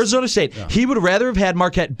State? Yes. Arizona State. Yeah. He would rather have had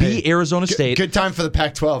Marquette be Arizona State. Good time for the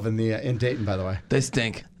Pac-12 in Dayton, by the way. They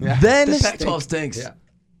stink. Yeah. Then the Pac-12 stinks. Yeah.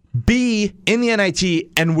 Be in the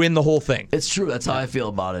NIT and win the whole thing. It's true. That's how I feel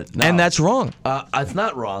about it. No. And that's wrong. It's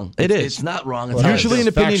not wrong. It's not wrong. It's usually an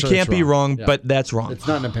opinion can't be wrong, but that's wrong. It's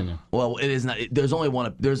not an opinion. Well, it is not. There's only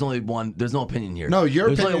one. There's no opinion here. No, your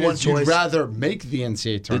there's opinion only one is choice. you'd rather make the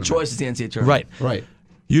NCAA tournament. The choice is the NCAA tournament. Right.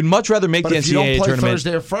 You'd much rather make the NCAA if you don't play tournament.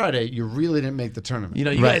 Thursday or Friday, you really didn't make the tournament. You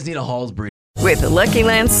guys need a Halls breed. With the Lucky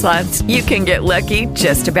Land Slots, you can get lucky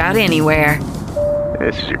just about anywhere.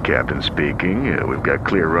 This is your captain speaking. We've got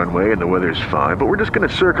clear runway and the weather's fine, but we're just going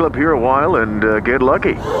to circle up here a while and get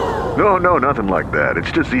lucky. No, nothing like that.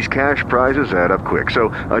 It's just these cash prizes add up quick. So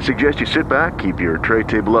I suggest you sit back, keep your tray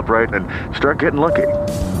table upright, and start getting lucky.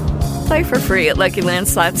 Play for free at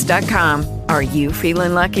LuckyLandSlots.com. Are you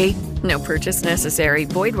feeling lucky? No purchase necessary.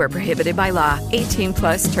 Void where prohibited by law.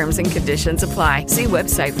 18+ terms and conditions apply. See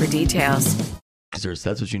website for details.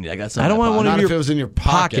 That's what you need. I got some. I don't want one of your. If it was in your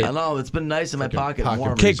pocket. I know it's been nice in my pocket.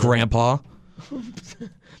 Warm. Okay, Grandpa.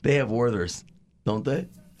 They have Werther's, don't they?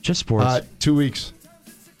 Just sports. 2 weeks.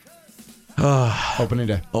 Opening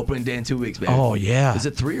day. Opening day in 2 weeks, baby. Oh yeah. Is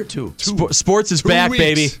it 3 or 2? Sports is back, weeks.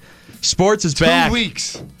 baby. Sports is back. 2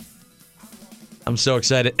 weeks. I'm so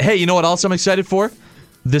excited. Hey, you know what else I'm excited for?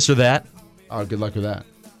 This or that. Oh, good luck with that.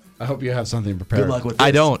 I hope you have something prepared. Good luck with this.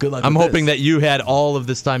 I don't. Good luck I'm with hoping this. that you had all of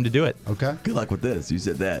this time to do it. Okay. Good luck with this. You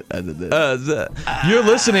said that. I did this. You're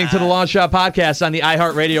listening to the Longshot Podcast on the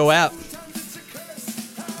iHeartRadio app.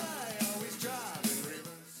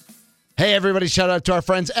 Hey, everybody, shout out to our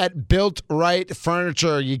friends at Built Right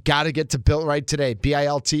Furniture. You got to get to Built Right today.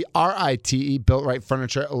 BILTRITE, Built Right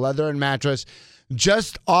Furniture, leather and mattress.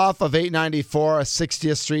 Just off of 894,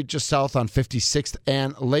 60th Street, just south on 56th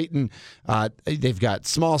and Layton. They've got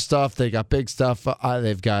small stuff. They got big stuff.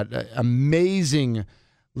 They've got amazingly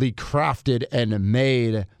crafted and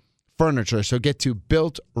made furniture. So get to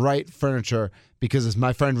Built Right Furniture because, as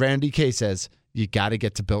my friend Randy K says, you got to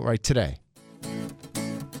get to Built Right today.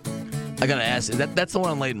 I got to ask, that's the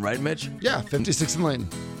one on Layton, right, Mitch? Yeah, 56th and Layton.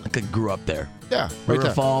 I grew up there. Yeah, right River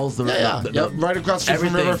there. Falls. Right across the street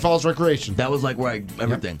from River Falls Recreation. That was like where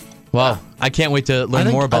everything. Wow, I can't wait to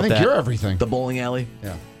learn more about I think that. you're everything. The bowling alley.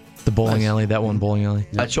 Yeah. The bowling alley, that one bowling alley.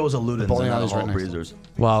 I chose a Luden's bowling and not a alley's Hall right next Breezers.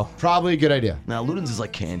 Wow. Probably a good idea. Now, Luden's is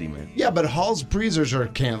like candy, man. Yeah, but Hall's Breezers are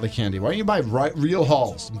candy. Why don't you buy real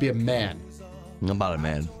Halls and be a man? I'm not a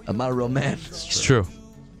man. I'm not a real man. It's true.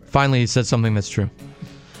 Finally, he said something that's true.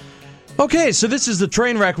 Okay, so this is the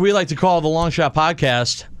train wreck we like to call the Longshot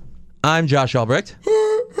Podcast. I'm Josh Albrecht.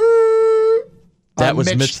 That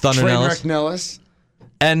was Mitch Thunder Trainwreck Nellis.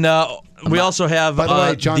 And we also have... By the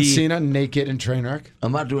way, John Cena, naked in Trainwreck.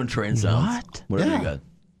 I'm not doing train sounds. What? Whatever you got.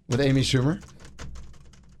 With Amy Schumer.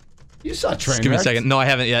 You saw Trainwreck. Just give me a second. No, I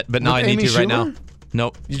haven't yet, but now I need to right now.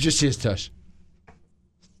 Nope. You just see his tush.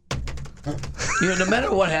 No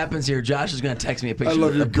matter what happens here, Josh is going to text me a picture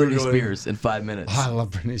of Britney Spears in 5 minutes. Oh, I love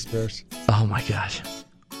Britney Spears. Oh, my gosh.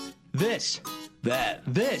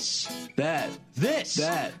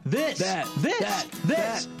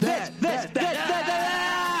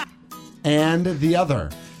 And the other.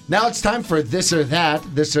 Now it's time for this or that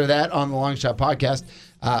on the Longshot Podcast.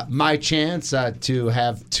 My chance to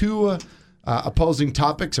have two opposing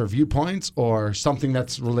topics or viewpoints or something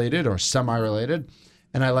that's related or semi-related.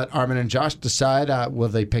 And I let Armen and Josh decide, will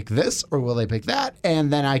they pick this or will they pick that?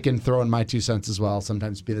 And then I can throw in my 2 cents as well.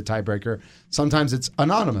 Sometimes be the tiebreaker. Sometimes it's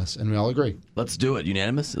anonymous, and we all agree. Let's do it.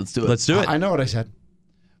 Unanimous? Let's do it. Let's do it. I know what I said.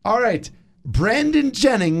 All right. Brandon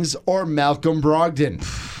Jennings or Malcolm Brogdon?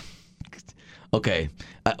 Okay.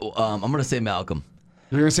 I'm going to say Malcolm.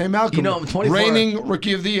 You're going to say Malcolm. 24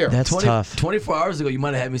 Rookie of the Year. That's tough. 24 hours ago, you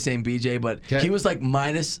might have had me saying BJ, but he was like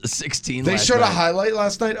minus 16 They last showed night. a highlight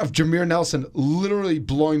last night of Jameer Nelson literally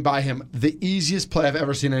blowing by him. The easiest play I've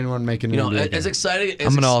ever seen anyone make in an NBA game. As exciting I'm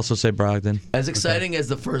going to also say Brogdon. As exciting as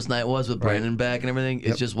the first night was with Brandon back and everything,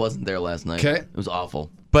 it just wasn't there last night. Okay. It was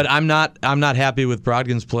awful. But I'm not happy with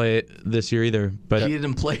Brogdon's play this year either. But He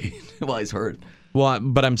didn't play while he's hurt. Well,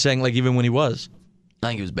 but I'm saying like even when he was. I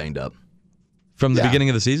think he was banged up. from the beginning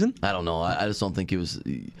of the season? I don't know. I just don't think he was.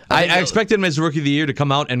 I expected him as Rookie of the Year to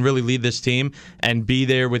come out and really lead this team and be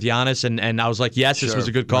there with Giannis, and I was like, yes, this was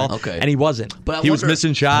a good call. Right. Okay. And he wasn't. But he was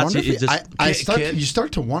missing shots. You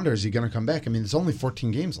start to wonder, is he going to come back? I mean, there's only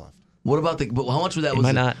 14 games left. What about but how much of that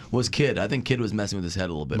might not. was Kid? I think Kid was messing with his head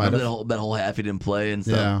a little bit. Remember that whole half he didn't play and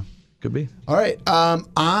stuff? Yeah. Could be. All right.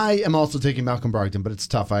 I am also taking Malcolm Brogdon, but it's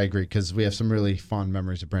tough. I agree, because we have some really fond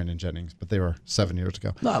memories of Brandon Jennings, but they were 7 years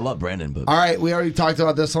ago. No, I love Brandon. But all right, we already talked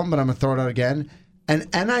about this one, but I'm going to throw it out again. An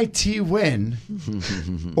NIT win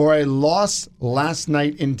or a loss last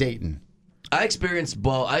night in Dayton. I experienced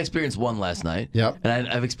one last night. Yep. And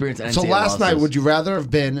I've experienced NCAA So last losses. night, would you rather have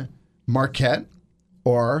been Marquette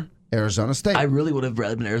or Arizona State? I really would have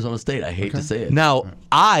rather been Arizona State. I hate to say it. Now,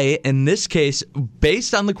 in this case,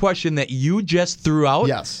 based on the question that you just threw out,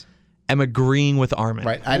 am agreeing with Armen.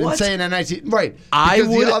 Right. I didn't say an NIT. Right. I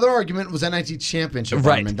would. The other argument was NIT championship.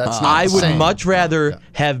 Right. Armen. That's not I the would same. much rather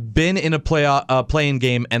have been in a playing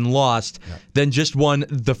game and lost than just won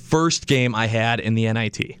the first game I had in the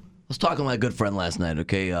NIT. I was talking to my good friend last night,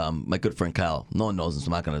 okay? My good friend Kyle. No one knows him, so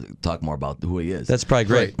I'm not going to talk more about who he is. That's probably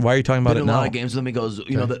great. Why are you talking about it a now? lot of games with him. He goes,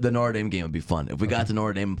 the Notre Dame game would be fun. If we got to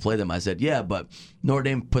Notre Dame and play them, I said, yeah, but Notre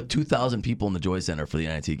Dame put 2,000 people in the Joy Center for the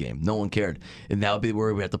NIT game. No one cared. And that would be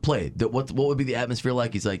where we have to play. What would be the atmosphere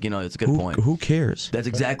like? He's like, it's a good point. Who cares? That's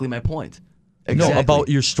exactly my point. Exactly. No, about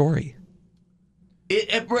your story.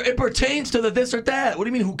 It pertains to the this or that. What do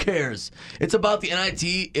you mean, who cares? It's about the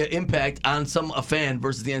NIT impact on a fan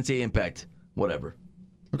versus the NCAA impact. Whatever.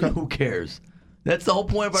 Okay. Who cares? That's the whole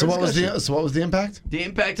point of our discussion. So what was the impact? The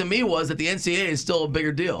impact to me was that the NCAA is still a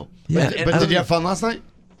bigger deal. Yeah. But did you have fun last night?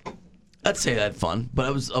 I'd say I had fun, but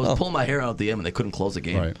I was pulling my hair out at the end when they couldn't close the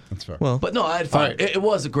game. Right, that's fair. But no, I had fun. Right. It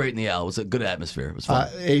was great in the Al. It was a good atmosphere. It was fun.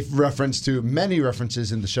 A reference to many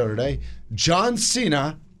references in the show today: John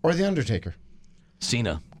Cena or The Undertaker.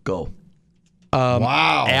 Cena, go.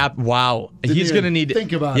 Wow. Wow. Didn't He's going to even need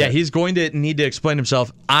think about Yeah, it. he's going to need to explain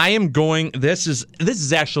himself. I am going this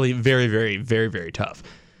is actually very, very, very, very tough.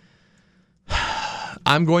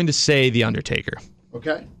 I'm going to say The Undertaker.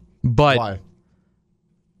 Okay. But why?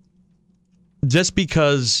 Just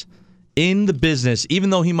because in the business,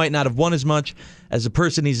 even though he might not have won as much as a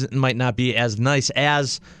person, he might not be as nice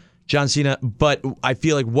as John Cena, but I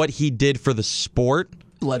feel like what he did for the sport,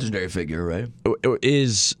 legendary figure, right,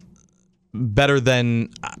 is better than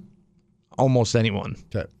almost anyone.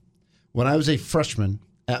 Okay. When I was a freshman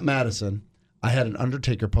at Madison, I had an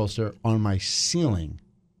Undertaker poster on my ceiling.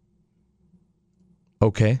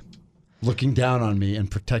 Okay. Looking down on me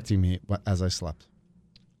and protecting me as I slept.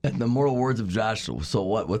 And the moral words of Josh, so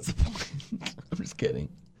what? What's the point? I'm just kidding.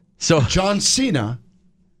 So John Cena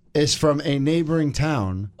is from a neighboring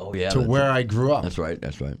town to where I grew up. That's right.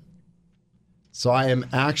 So I am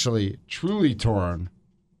actually truly torn.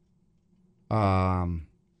 Wow.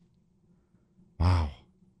 I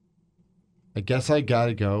guess I got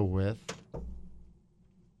to go with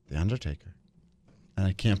The Undertaker. And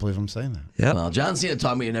I can't believe I'm saying that. Yeah. Well, John Cena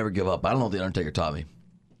taught me to never give up. I don't know if The Undertaker taught me.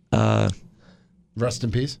 Rest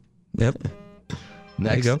in peace. Yep. Next.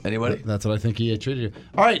 There you go. Anybody? That's what I think he treated you.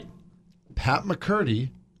 All right. Pat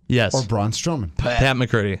McCurdy. Yes. Or Braun Strowman. Pat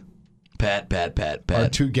McCurdy. Pat. Our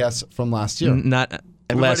two guests from last year. Not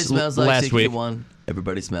Everybody smells like last week. CK1.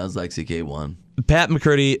 Everybody smells like CK1. Pat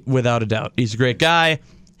McCurdy, without a doubt. He's a great guy.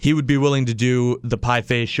 He would be willing to do the Pie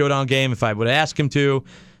Face Showdown game if I would ask him to.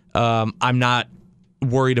 I'm not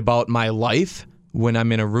worried about my life when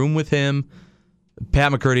I'm in a room with him.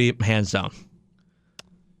 Pat McCurdy, hands down.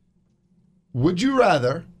 Would you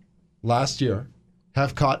rather, last year,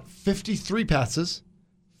 have caught 53 passes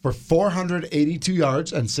for 482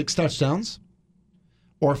 yards and 6 touchdowns,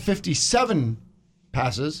 or 57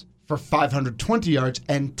 passes for 520 yards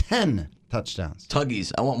and 10 touchdowns?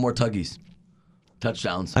 Tuggies. I want more tuggies.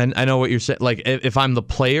 Touchdowns. I know what you're saying. Like, if I'm the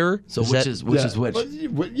player... So which is which?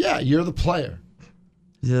 Yeah, you're the player.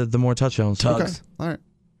 The more touchdowns. Tugs. Okay. All right.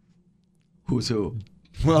 Who's who?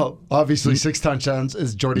 Well, obviously 6 touchdowns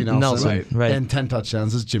is Jordy Nelson. Right. And 10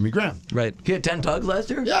 touchdowns is Jimmy Graham. Right. He had 10 tugs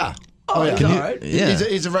last year? Yeah. Oh, yeah. All right. Yeah.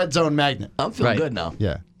 He's a red zone magnet. I'm feeling good now.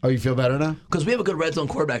 Yeah. Oh, you feel better now? Because we have a good red zone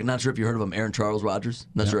quarterback. Not sure if you heard of him, Aaron Charles Rodgers.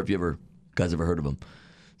 Not sure if you guys ever heard of him.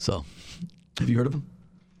 So, have you heard of him?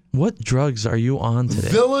 What drugs are you on today?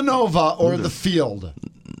 Villanova or the field?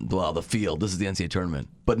 Well, the field. This is the NCAA tournament.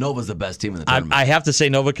 But Nova's the best team in the tournament. I have to say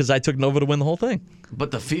Nova because I took Nova to win the whole thing.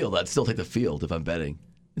 But the field, I'd still take the field if I'm betting.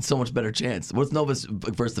 It's so much better chance. What's Nova's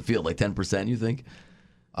versus the field? Like 10%, you think?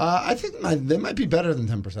 I think they might be better than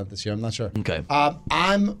 10% this year. I'm not sure. Okay.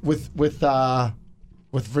 I'm with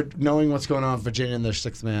knowing what's going on with Virginia and their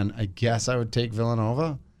 6th man. I guess I would take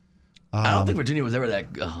Villanova. I don't think Virginia was ever that.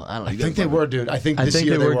 I don't know. I think they were, dude. I think this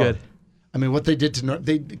year they were good. I mean, what they did to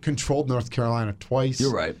they controlled North Carolina twice.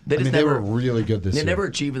 You're right. They were really good this year. They never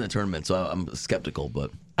achieved in the tournament, so I'm skeptical.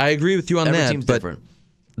 But I agree with you on every that. team's but different.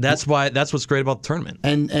 That's what's great about the tournament.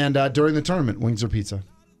 And during the tournament, wings or pizza?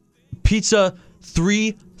 Pizza,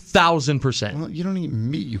 3,000%. Well, you don't eat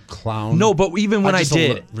meat, you clown. No, but even when I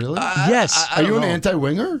did. Really? Yes. Are you an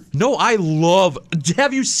anti-winger? No, I love.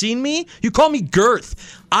 Have you seen me? You call me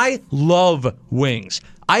Girth. I love wings.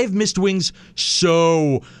 I've missed wings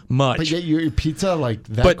so much. But yet you eat pizza like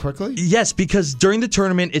that quickly? Yes, because during the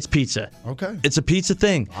tournament, it's pizza. Okay. It's a pizza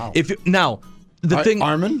thing. Wow.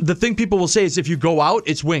 Armen? The thing people will say is if you go out,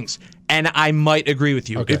 it's wings. And I might agree with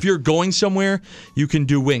you. Okay. If you're going somewhere, you can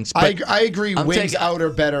do wings. But I agree. Wings out are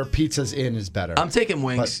better. Pizza's in is better. I'm taking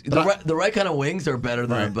wings. The right kind of wings are better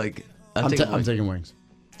than I'm taking wings.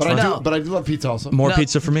 But I do love pizza also. More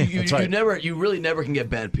pizza for me. That's right. You really never can get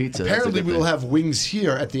bad pizza. Apparently, we will have wings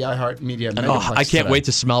here at the iHeartMedia. I can't wait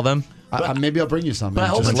to smell them. Maybe I'll bring you some. But I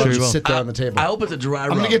hope just sit there on the table. I hope it's a dry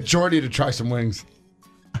rub. I'm going to get Jordy to try some wings.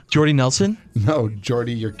 Jordy Nelson? No,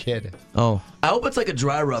 Jordy, your kid. Oh. I hope it's like a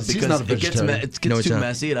dry rub because it gets too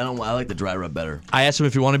messy, and I like the dry rub better. I asked him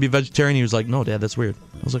if he wanted to be vegetarian. He was like, "No, Dad, that's weird."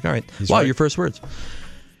 I was like, "All right." Wow, right. your first words.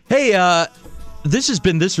 Hey, this has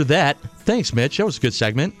been This or That. Thanks, Mitch. That was a good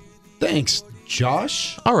segment. Thanks,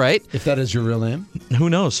 Josh. All right. If that is your real name. Who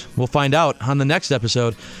knows? We'll find out on the next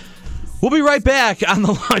episode. We'll be right back on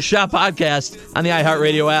the Longshot Podcast on the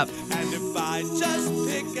iHeartRadio app. And if I just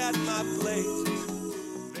pick at my plate.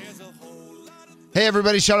 Hey,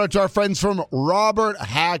 everybody. Shout out to our friends from Robert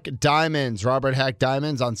Hack Diamonds. Robert Hack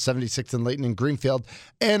Diamonds on 76th and Layton in Greenfield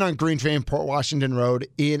and on Green Train Port Washington Road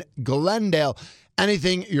in Glendale.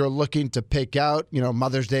 Anything you're looking to pick out,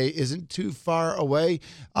 Mother's Day isn't too far away,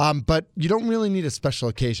 but you don't really need a special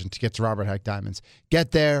occasion to get to Robert Hack Diamonds.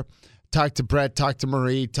 Get there, talk to Brett, talk to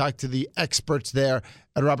Marie, talk to the experts there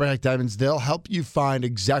at Robert Hack Diamonds. They'll help you find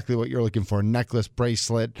exactly what you're looking for: necklace,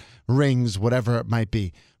 bracelet, rings, whatever it might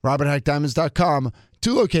be. RobertHackDiamonds.com.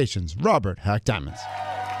 2 locations. Robert Hack Diamonds.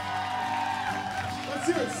 Let's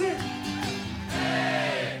hear it. Sing.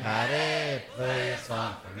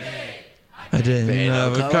 I didn't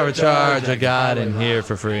have a cover charge. I got in here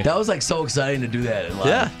for free. That was like so exciting to do that.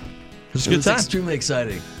 Yeah. It was a good time. Extremely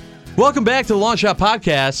exciting. Welcome back to the Longshot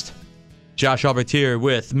Podcast. Josh Albrecht here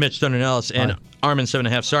with Mitch Dunn-Ellis and Armen 7.5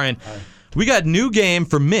 Sarian. We got new game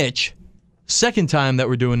for Mitch. Second time that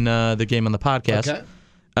we're doing the game on the podcast. Okay.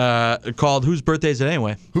 Called Whose Birthday Is It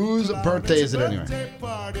Anyway? Whose birthday is it anyway?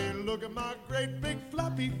 Party, look at my great big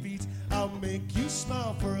floppy feet. I'll make you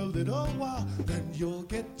smile for a little while, then you'll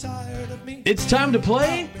get tired of me. It's time to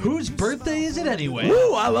play Whose Birthday Is It Anyway?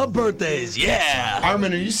 Woo, I love birthdays. Yeah.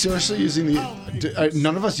 Armen, are you seriously using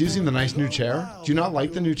none of us using the nice new chair? Do you not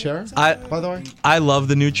like the new chair, by the way? I love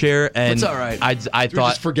the new chair, and it's all right. I Did we thought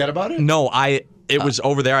just forget about it? No, it was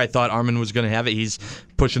over there. I thought Armen was going to have it. He's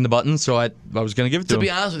pushing the button, so I was going to give it to him. To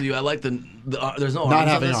be honest with you, I like the there's no Not arms on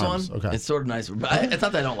having this arms. one. Okay. It's sort of nice. But it's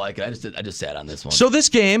not that I don't like it. I just sat on this one. So this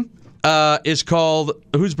game is called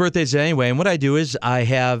Whose Birthday Is It Anyway? And what I do is I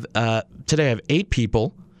have today I have 8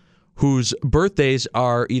 people whose birthdays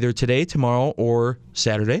are either today, tomorrow, or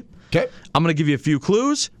Saturday. Okay. I'm going to give you a few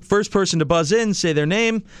clues. First person to buzz in, say their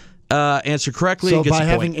name, answer correctly. So gets by a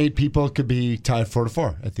having point. 8 people, it could be tied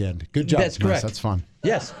 4-4 at the end. Good job. That's correct. Nice, that's fun.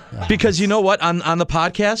 Yes. Because you know what? On the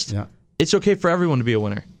podcast, it's okay for everyone to be a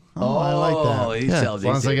winner. Oh, I like that. As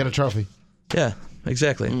long as I get a trophy. Yeah,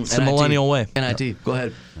 exactly. It's the NIT. millennial way. NIT. Go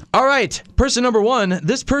ahead. All right. Person number 1.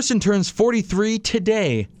 This person turns 43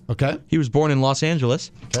 today. Okay. He was born in Los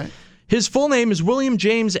Angeles. Okay. His full name is William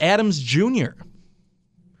James Adams Jr.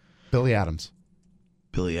 Billy Adams.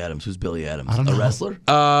 Billy Adams. Who's Billy Adams? I don't know. A wrestler?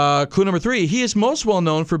 Clue number 3. He is most well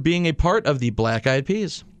known for being a part of the Black Eyed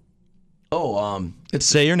Peas. Oh,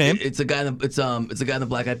 say your name. It's a guy in the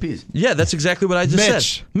Black Eyed Peas. Yeah, that's exactly what I just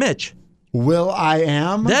Mitch. said. Mitch. Will I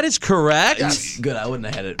Am? That is correct. Yes. Good. I wouldn't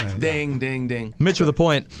have had it. Ding, ding, ding. Mitch with a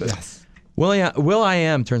point. Yes. Will I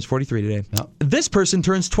Am turns 43 today. Yep. This person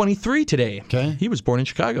turns 23 today. Okay. He was born in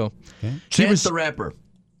Chicago. Okay. Chance the Rapper.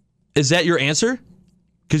 Is that your answer?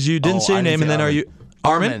 Because you didn't say your name, and then are you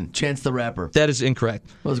Armen? Chance the Rapper. That is incorrect.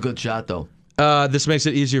 That was a good shot, though. This makes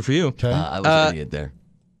it easier for you. Okay. I was an idiot there.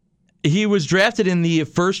 He was drafted in the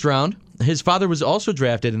first round. His father was also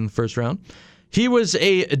drafted in the first round. He was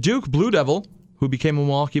a Duke Blue Devil who became a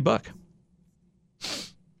Milwaukee Buck.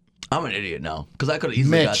 I'm an idiot now because I could have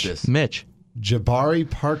easily got this. Mitch. Jabari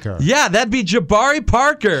Parker. Yeah, that'd be Jabari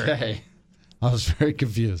Parker. Okay. I was very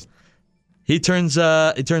confused. He turns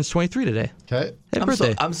 23 today. Okay. Happy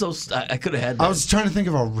birthday. I could have had that. I was trying to think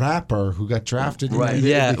of a rapper who got drafted. Right.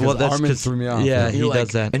 Yeah, well, that's Armen threw me off. Yeah, And he you're does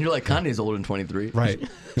that. And you're like, Kanye's older than 23. Right.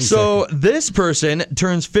 So this person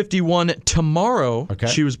turns 51 tomorrow. Okay.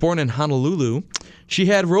 She was born in Honolulu. She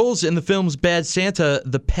had roles in the films Bad Santa,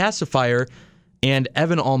 The Pacifier, and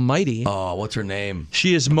Evan Almighty. Oh, what's her name?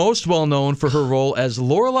 She is most well known for her role as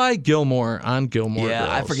Lorelai Gilmore on Gilmore Girls.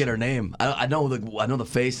 I forget her name. I know the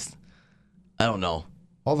face. I don't know.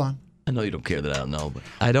 Hold on. I know you don't care that I don't know, but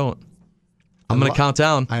I don't. I'm going to count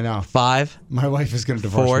down. I know. 5. My wife is going to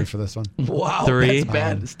divorce 4, me for this one. wow, 3, that's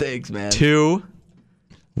bad mistakes, man. 2,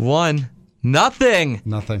 1. Nothing.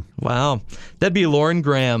 Nothing. Wow. That'd be Lauren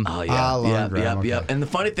Graham. Oh yeah, Lauren Graham, okay. yep. And the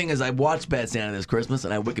funny thing is, I watched Bad Santa this Christmas,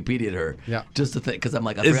 and I Wikipedia'd her. Yeah. Just to think, because I'm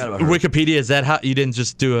like, I forgot about her. Wikipedia, is that how you didn't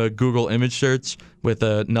just do a Google image search with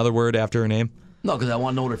another word after her name? No, because I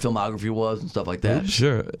want to know what her filmography was and stuff like that.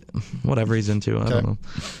 Sure. Whatever he's into. I don't know.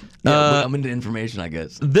 Yeah, I'm into information, I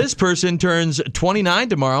guess. This person turns 29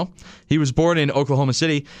 tomorrow. He was born in Oklahoma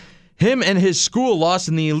City. Him and his school lost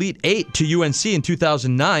in the Elite Eight to UNC in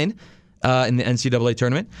 2009 in the NCAA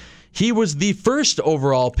tournament. He was the first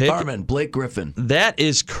overall pick. Armen, Blake Griffin. That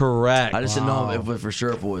is correct. I just didn't know if for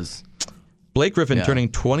sure if it was. Blake Griffin turning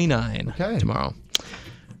 29 tomorrow.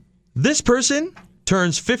 This person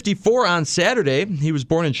turns 54 on Saturday. He was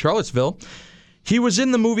born in Charlottesville. He was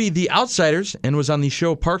in the movie The Outsiders and was on the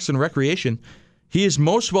show Parks and Recreation. He is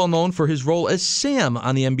most well known for his role as Sam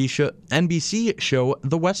on the NBC show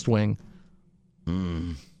The West Wing.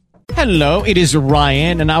 Hello, it is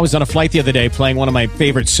Ryan, and I was on a flight the other day playing one of my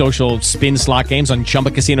favorite social spin slot games on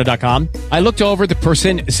ChumbaCasino.com. I looked over at the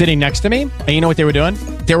person sitting next to me, and you know what they were doing?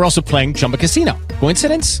 They were also playing Chumba Casino.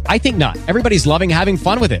 Coincidence? I think not. Everybody's loving having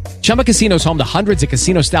fun with it. Chumba Casino is home to hundreds of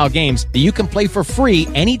casino-style games that you can play for free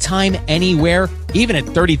anytime, anywhere, even at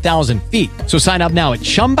 30,000 feet. So sign up now at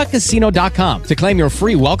ChumbaCasino.com to claim your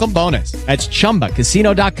free welcome bonus. That's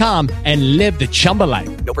ChumbaCasino.com and live the Chumba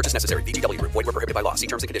life. No purchase necessary. VGW. Void where prohibited by law. See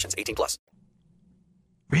terms and conditions. 18+.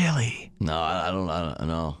 Really? No, I don't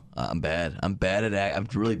know. I'm bad. I'm bad at act. I'm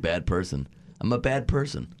a really bad person. I'm a bad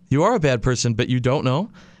person. You are a bad person, but you don't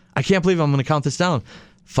know? I can't believe I'm going to count this down.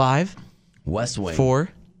 5, West Wing. 4,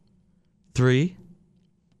 3,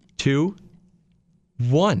 2,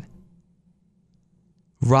 1.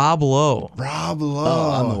 Rob Lowe. Rob Lowe.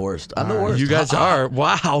 Oh, I'm the worst. I'm the worst. You guys are.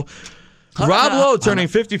 Wow. Rob Lowe turning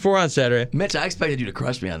 54 on Saturday. Mitch, I expected you to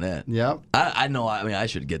crush me on that. Yep. I know. I mean, I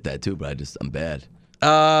should get that too, but I'm bad.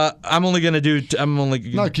 I'm only going to do...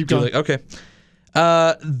 No, keep going. Okay.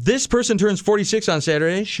 This person turns 46 on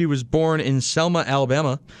Saturday. She was born in Selma,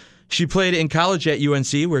 Alabama. She played in college at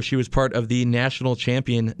UNC, where she was part of the national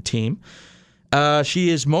champion team. She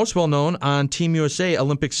is most well known on Team USA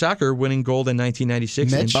Olympic soccer, winning gold in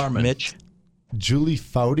 1996. Mitch. Julie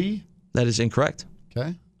Foudy? That is incorrect.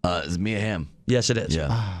 Okay. It's Mia Hamm. Yes, it is.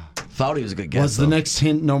 Yeah. Foudy was a good guess. Was the next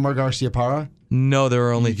hint Nomar Garciaparra? No, there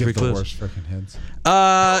were only 3 clues. The worst freaking hints.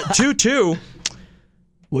 2-2.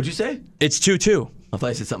 What'd you say? It's 2-2. I thought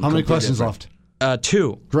I said something. How many questions different. left?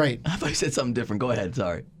 2. Great. I thought I said something different. Go ahead.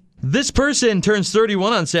 Sorry. This person turns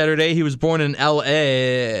 31 on Saturday. He was born in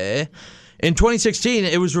L.A. In 2016,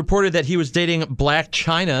 it was reported that he was dating Black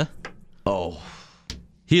China. Oh.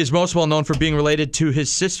 He is most well known for being related to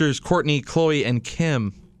his sisters, Courtney, Chloe, and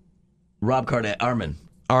Kim. Armen.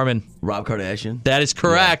 Rob Kardashian. That is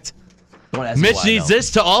correct. Yeah. Don't ask me Mitch why, needs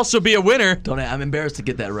this to also be a winner. I'm embarrassed to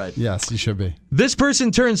get that right. Yes, you should be. This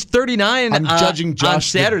person turns 39 I'm judging Josh on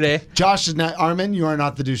Saturday. Josh is not... Armen, you are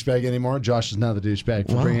not the douchebag anymore. Josh is now the douchebag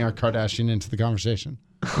for bringing our Kardashian into the conversation.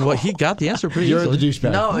 Well, he got the answer pretty You're easily. the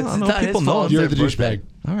douchebag. No, it's not people his know fault. You're It's the their douchebag.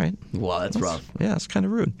 birthday. All right. Wow, that's rough. Yeah, it's kind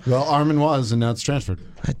of rude. Well, Armen was, and now it's transferred.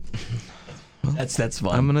 That's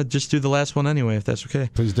fun. I'm going to just do the last one anyway, if that's okay.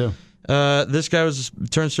 Please do. This guy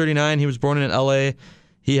turns 39. He was born in L.A.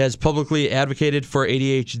 He has publicly advocated for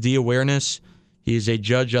ADHD awareness. He is a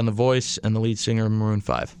judge on The Voice and the lead singer of Maroon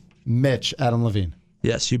 5. Mitch, Adam Levine.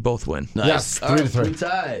 Yes, you both win. Nice. Yes, 3-3. We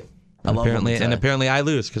tied. Apparently I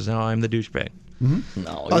lose because now I'm the douchebag. Mm-hmm.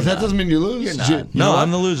 No, that doesn't mean you lose. You're not. You No, know what?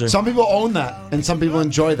 I'm the loser. Some people own that, and some people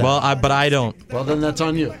enjoy that. Well, but I don't. Well, then that's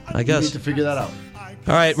on you. I guess. You need to figure that out.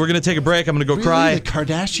 All right, we're going to take a break. I'm going to go Really? cry. The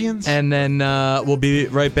Kardashians? And then we'll be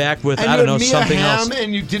right back with, And I don't know, Mia something Hamm, else.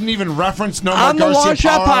 And you didn't even reference Nomar On the Longshot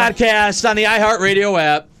Garciaparra. podcast on the iHeartRadio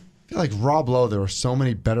app. I feel like Rob Lowe, there were so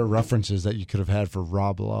many better references that you could have had for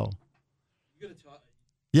Rob Lowe.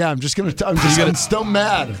 Yeah, I'm still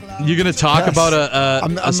mad. You're going to talk about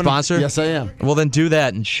a sponsor? Yes, I am. Well, then do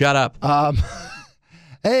that and shut up.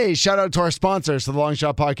 Hey, shout out to our sponsors, to the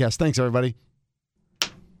Longshot podcast. Thanks, everybody.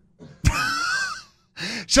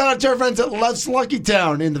 Shout out to our friends at Lef's Lucky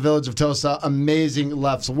Town in the village of Tosa. Amazing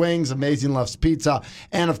Lef's Wings, amazing Lef's Pizza,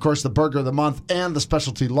 and of course the Burger of the Month and the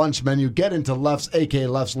specialty lunch menu. Get into Lef's, aka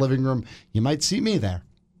Lef's Living Room. You might see me there.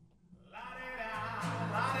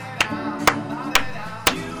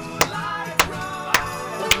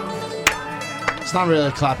 It's not really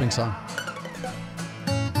a clapping song.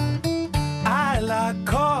 I like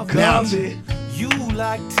coffee. You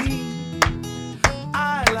like tea.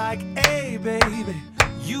 I like A, baby.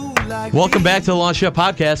 You like Welcome back to the Longshot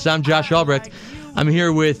Podcast. I'm Josh Albrecht. I'm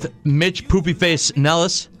here with Mitch Poopyface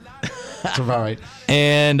Nellis. That's about right.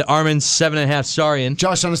 And Armen 7.5 Sarian.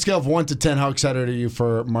 Josh, on a scale of 1 to 10, how excited are you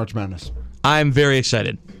for March Madness? I'm very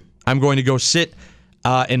excited. I'm going to go sit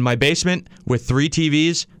in my basement with 3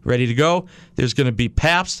 TVs ready to go. There's going to be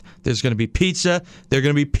Pabst. There's going to be pizza. There are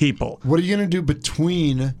going to be people. What are you going to do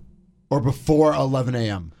between or before 11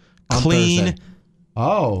 a.m. on Clean. Thursday?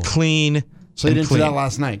 Oh. Clean. So you didn't do that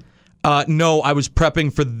last night? No, I was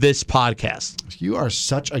prepping for this podcast. You are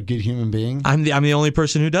such a good human being. I'm the only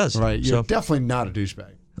person who does. Right. You're definitely not a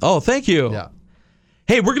douchebag. Oh, thank you. Yeah.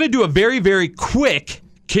 Hey, we're going to do a very, very quick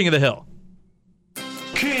King of the Hill.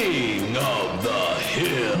 King of the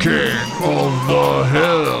Hill. King of the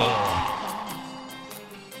Hill.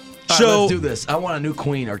 So let's do this. I want a new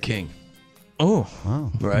queen or king. Oh,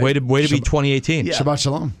 wow. Right. Way to be 2018. Yeah. Shabbat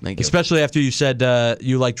shalom. Thank you. Especially after you said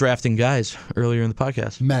you like drafting guys earlier in the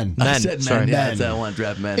podcast. Men. I said men. Sorry. Yeah, I want to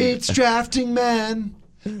draft men. It's drafting men.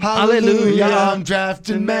 Hallelujah. I'm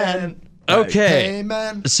drafting men. Okay.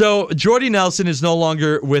 Amen. So Jordy Nelson is no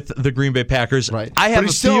longer with the Green Bay Packers. Right. I have but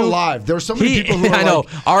he's still alive. There were so many people who are I know.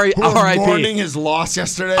 who are R.I.P. mourning his loss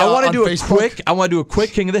yesterday. I want to do Facebook. I want to do a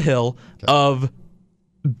quick King of the Hill of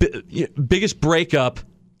biggest breakup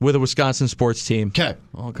with a Wisconsin sports team. Okay.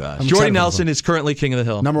 Oh gosh. Jordy Nelson is currently King of the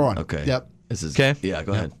Hill. Number 1. Okay. Yep. This is Okay. Yeah.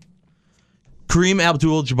 Go ahead. Kareem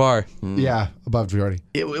Abdul-Jabbar. Yeah, above Jordy.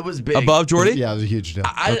 It was big. Above Jordy? Yeah, it was a huge deal.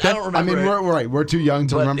 I don't remember. I mean, it. we're right. We're too young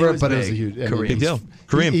to But remember it it, was but it was a big. huge Kareem. Big deal.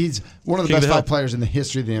 Kareem. He's one of the King of best the 5 Hill. players in the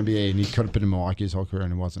history of the NBA, and he could have been in Milwaukee his whole career,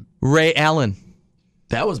 and he wasn't. Ray Allen.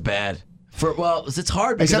 That was bad. It's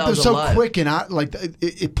hard because Except I it was was so alive. quick, and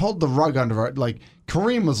it pulled the rug under our. Like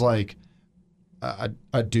Kareem was like a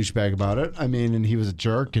douchebag about it. I mean, and he was a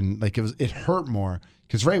jerk, and like it hurt more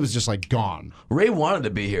because Ray was just like gone. Ray wanted to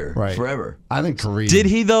be here forever. I think Kareem Did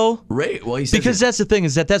he though? Ray, well, he said Because that's the thing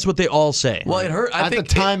is that's what they all say. Well, it hurt. I At think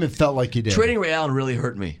the time, it felt like he did. trading Ray Allen really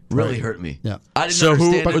hurt me. Really hurt me. Yeah. I didn't So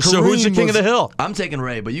understand it. who's the King of the Hill? I'm taking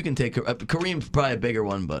Ray, but you can take Kareem's probably a bigger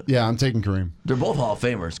one, but Yeah, I'm taking Kareem. they're both Hall of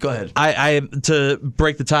Famers. Go ahead. I to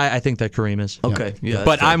break the tie, I think that Kareem is. Okay. Yeah. that's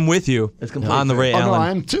But fair. I'm with you That's completely on the fair. Ray Oh no, Allen. I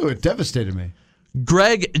am too. It devastated me.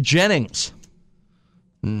 Greg Jennings.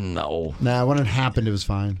 No. Nah, when it happened, it was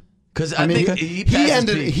fine. Because I I mean, think he passed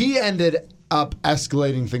his peak. ended up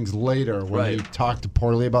escalating things later when he talked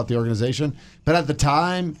poorly about the organization. But at the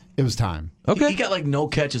time, it was time. Okay. He got like no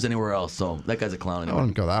catches anywhere else, so that guy's a clown. I Anyway.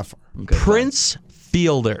 wouldn't go that far. Okay, Prince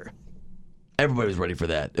Fielder. Everybody was ready for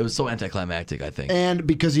that. It was so anticlimactic, I think. And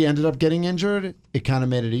because he ended up getting injured, it kind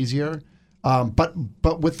of made it easier.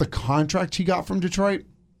 But with the contract he got from Detroit,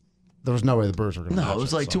 there was no way the Brewers were going to. No, it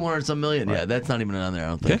was like 200-some million. Yeah, that's not even on there, I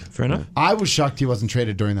don't Okay, think. fair enough. I was shocked he wasn't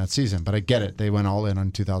traded during that season, but I get it. They went all in on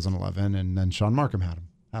 2011, and then Sean Markham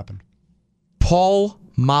happened. Paul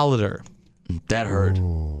Molitor. That hurt.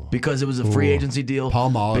 Because it was a free agency deal. Paul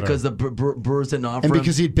Molitor. Because the Brewers didn't offer And him.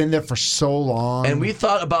 because he'd been there for so long. And we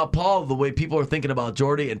thought about Paul the way people are thinking about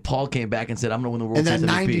Jordy, and Paul came back and said, I'm going to win the World in that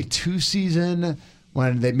Series MVP. 92 season,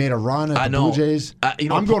 when they made a run at I the know. Blue Jays,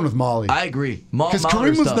 I'm going with Molly. I agree. Because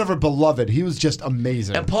Kareem was never beloved. He was just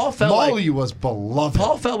amazing. And Paul felt Molly like, was beloved.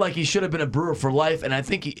 Paul felt like he should have been a Brewer for life, and I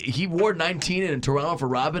think he wore 19 in Toronto for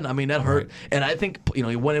Robin. I mean, that hurt. Right. And I think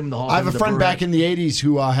he went in the Hall of I Fame. have a friend back in the 80s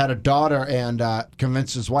who had a daughter and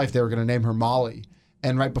convinced his wife they were going to name her Molly.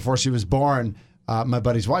 And right before she was born, my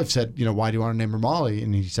buddy's wife said, why do you want to name her Molly?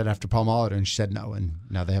 And he said, after Paul Molitor. And she said no. And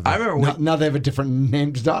now they have now they have a different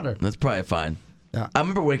named daughter. That's probably fine. Yeah. I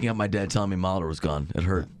remember waking up my dad telling me Molitor was gone. It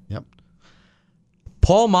hurt. Yep.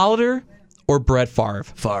 Paul Molitor or Brett Favre?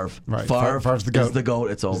 Favre. Right. Favre's the GOAT. Is the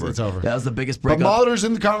GOAT. It's over. It's over. That was the biggest But breakup. Molitor's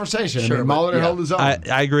in the conversation. Sure, I mean, but, Molitor yeah. held his own.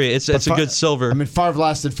 I agree. It's a good silver. I mean, Favre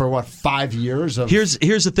lasted for 5 years? Here's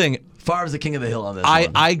the thing. Favre's the king of the hill on this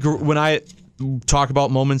one. When I talk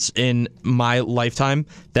about moments in my lifetime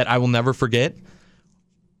that I will never forget,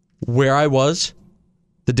 where I was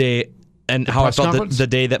the day and how I felt the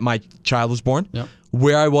day that my child was born,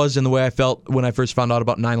 where I was and the way I felt when I first found out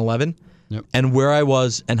about 9/11, and where I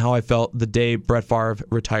was and how I felt the day Brett Favre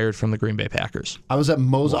retired from the Green Bay Packers. I was at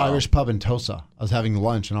Moe's Irish Pub in Tosa. I was having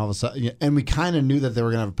lunch, and all of a sudden, and we kind of knew that they were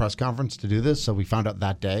going to have a press conference to do this, so we found out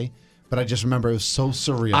that day. But I just remember it was so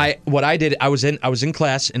surreal. I was in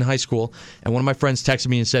class in high school, and one of my friends texted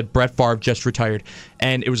me and said Brett Favre just retired,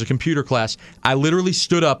 and it was a computer class. I literally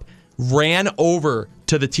stood up, ran over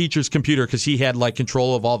to the teacher's computer because he had like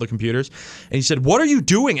control of all the computers, and he said, "What are you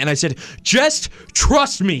doing?" And I said, "Just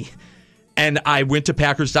trust me." And I went to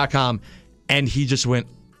Packers.com, and he just went,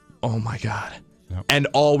 "Oh my God!" Yep. And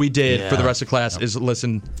all we did for the rest of class is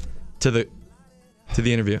listen to the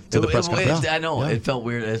interview, to the press conference. I know. It felt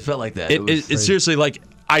weird. It felt like that. It's seriously like,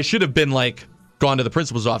 I should have been like, gone to the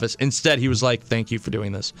principal's office. Instead, he was like, "Thank you for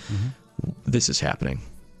doing this. This is happening."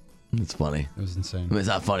 It's funny. It was insane. I mean, it's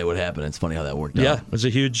not funny what happened. It's funny how that worked out. Yeah, it was a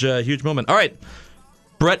huge moment. All right.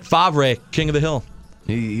 Brett Favre, King of the Hill.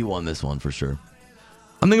 He won this one for sure.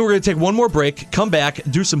 I'm thinking we're going to take one more break, come back,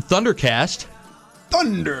 do some Thundercast.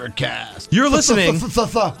 You're listening to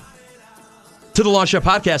the Longshot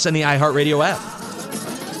Podcast and the iHeartRadio app.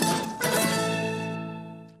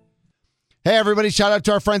 Hey, everybody, shout out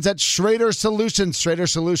to our friends at Schrader Solutions. Schrader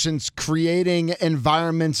Solutions, creating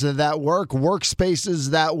environments that work, workspaces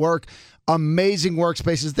that work, amazing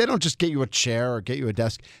workspaces. They don't just get you a chair or get you a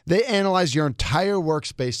desk. They analyze your entire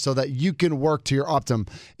workspace so that you can work to your optimum.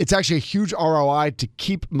 It's actually a huge ROI to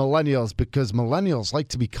keep millennials because millennials like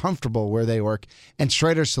to be comfortable where they work, and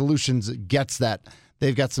Schrader Solutions gets that.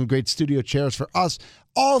 They've got some great studio chairs for us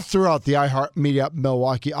all throughout the iHeartMedia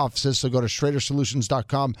Milwaukee offices. So go to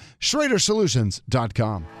SchraderSolutions.com,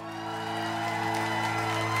 SchraderSolutions.com.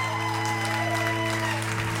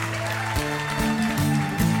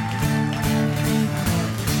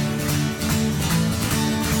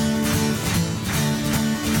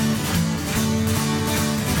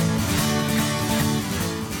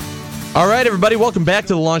 All right, everybody, welcome back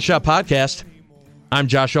to the Longshot Podcast. I'm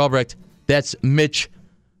Josh Albrecht. That's Mitch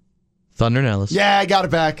Thunder Nellis. Yeah, I got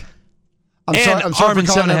it back. I'm sorry Armen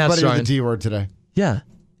for calling 7.5 everybody starring. with the D word today. Yeah,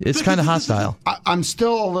 it's kind of hostile. I'm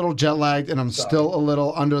still a little jet lagged, and I'm still a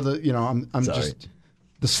little under the. I'm just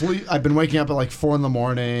the sleep. I've been waking up at like 4 a.m,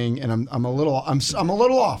 and I'm a little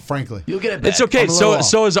off, frankly. You'll get it back. It's okay.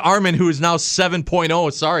 So is Armen, who is now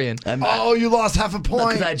 7.0. Sorry, Oh, you lost half a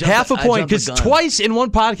point. half a point because twice in one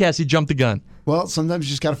podcast he jumped the gun. Well, sometimes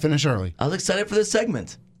you just got to finish early. I was excited for this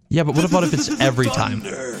segment. Yeah, but what about if it's every time?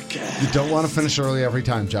 You don't want to finish early every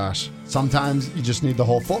time, Josh. Sometimes you just need the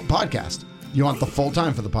whole full podcast. You want the full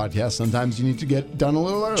time for the podcast. Sometimes you need to get done a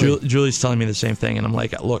little early. Julie's telling me the same thing, and I'm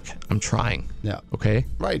like, look, I'm trying. Yeah. Okay?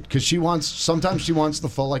 Right, because sometimes she wants the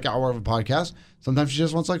full like hour of a podcast. Sometimes she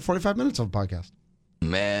just wants like 45 minutes of a podcast.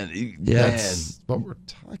 That's what we're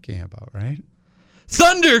talking about, right?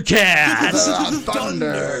 Thundercats!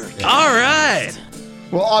 Thunder. All right.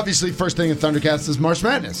 Well, obviously, first thing in Thundercats is March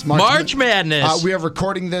Madness. March Madness. We are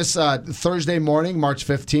recording this Thursday morning, March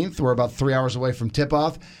 15th. We're about 3 hours away from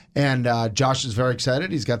tip-off, and Josh is very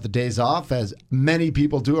excited. He's got the days off, as many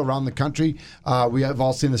people do around the country. We have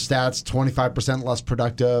all seen the stats, 25% less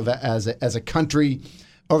productive as a country.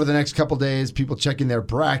 Over the next couple days, people checking their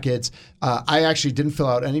brackets. I actually didn't fill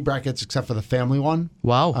out any brackets except for the family one.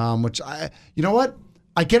 Wow. You know what?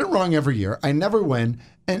 I get it wrong every year. I never win.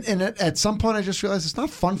 And at some point, I just realized it's not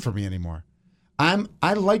fun for me anymore.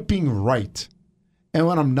 I like being right. And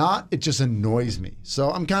when I'm not, it just annoys me.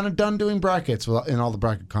 So I'm kind of done doing brackets in all the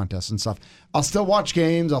bracket contests and stuff. I'll still watch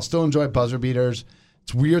games. I'll still enjoy buzzer beaters.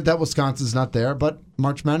 It's weird that Wisconsin's not there, but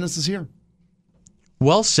March Madness is here.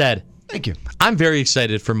 Well said. Thank you. I'm very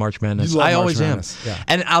excited for March Madness. I always am. Yeah.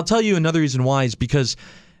 And I'll tell you another reason why is because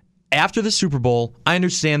after the Super Bowl, I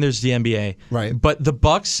understand there's the NBA, right? But the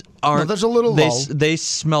Bucks aren't. No, there's a little lull. They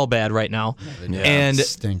smell bad right now, and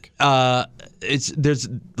stink. There's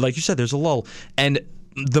like you said, there's a lull, and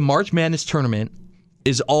the March Madness tournament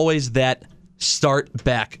is always that start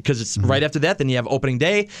back because it's right after that. Then you have opening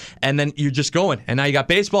day, and then you're just going. And now you got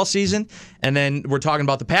baseball season, and then we're talking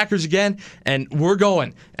about the Packers again, and we're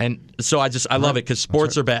going. And so I love it because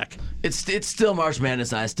sports are back. It's still March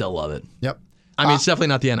Madness, and I still love it. Yep. I mean, it's definitely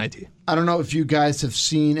not the NIT. I don't know if you guys have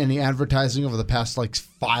seen any advertising over the past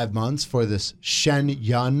 5 months for this Shen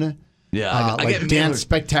Yun I get dance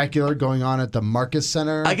spectacular going on at the Marcus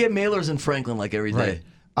Center. I get mailers in Franklin every day.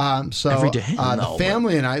 Every day? The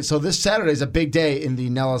family and I, so this Saturday is a big day in the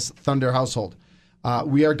Nellis Thunder household.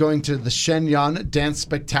 We are going to the Shen Yun Dance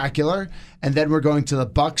Spectacular, and then we're going to the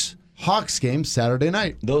Bucks Hawks game Saturday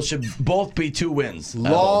night. Those should both be 2 wins.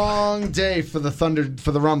 Long day for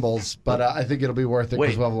the Rumbles, but I think it'll be worth it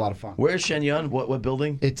because we'll have a lot of fun. Where's Shenyang? What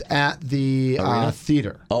building? It's at the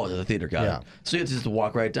theater. Oh, the theater. Got it. So you have to just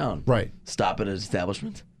walk right down. Right. Stop at an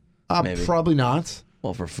establishment? Maybe. Probably not.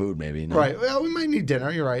 Well, for food, maybe. No? Right. Well, we might need dinner.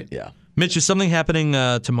 You're right. Yeah. Mitch, is something happening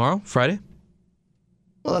tomorrow, Friday?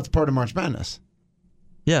 Well, that's part of March Madness.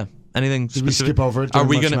 Yeah. Anything Did we specific? skip over it? Are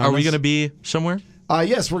we during March gonna Madness? be somewhere?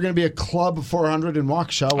 Yes, we're going to be at Club 400 in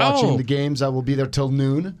Waukesha watching the games. We'll be there till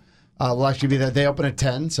noon. We'll actually be there. They open at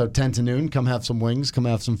 10, so 10 to noon. Come have some wings. Come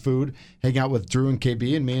have some food. Hang out with Drew and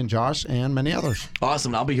KB and me and Josh and many others.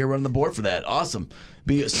 Awesome. I'll be here running the board for that. Awesome.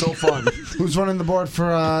 Be so fun. Who's running the board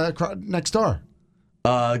for next door?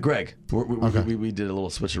 Greg. We did a little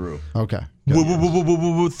switcheroo. Okay.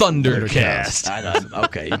 Thundercast. I know.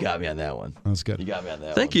 Okay, you got me on that one. That's good. You got me on that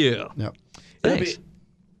one. Thank you. Yep. Thanks.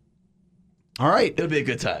 All right. It'll be a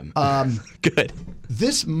good time. Good.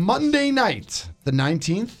 This Monday night, the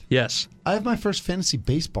 19th, Yes. I have my first fantasy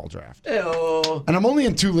baseball draft. Ew. And I'm only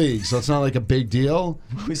in 2 leagues, so it's not like a big deal.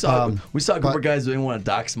 We saw a group of guys doing one at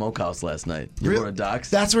Doc's Smokehouse last night. You were at Doc's?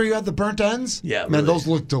 That's where you had the burnt ends? Yeah, Man, really. those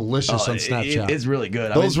look delicious on Snapchat. It's really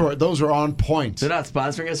good. Those were on point. They're not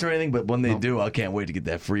sponsoring us or anything, but when they do, I can't wait to get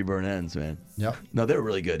that free burnt ends, man. Yep. No, they're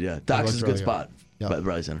really good, yeah. Doc's is a good spot by the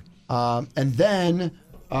Bradley Center. And then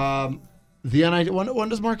the NIT. When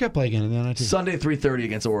does Marquette play again in the NIT? Sunday, 3:30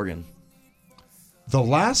 against Oregon. The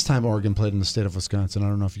last time Oregon played in the state of Wisconsin, I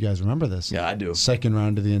don't know if you guys remember this. Yeah, I do. Second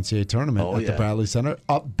round of the NCAA tournament at the Bradley Center.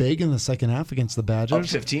 Up big in the second half against the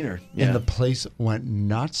Badgers. Up 15er. Yeah. And the place went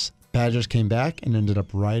nuts. Badgers came back and ended up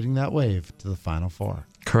riding that wave to the Final Four.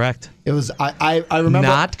 Correct. It was I remember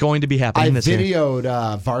not going to be happening this year. I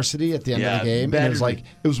videoed varsity at the end of the game, and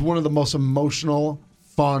it was one of the most emotional,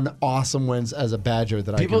 fun, awesome wins as a Badger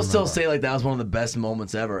that people I can still remember. say like that was one of the best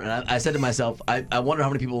moments ever, and I said to myself, I wonder how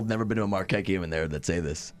many people have never been to a Marquette game in there that say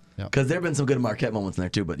this, because there have been some good Marquette moments in there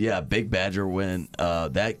too. But yeah, big Badger win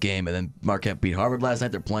that game, and then Marquette beat Harvard last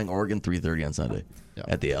night. They're playing Oregon 3:30 on Sunday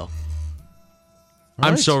at the L.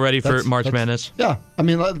 I'm so ready for March Madness. Yeah, I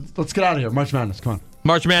mean, let's get out of here. March Madness, come on.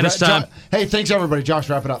 March Madness time. Hey, thanks everybody. Josh,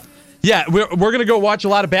 wrap it up. Yeah, we're going to go watch a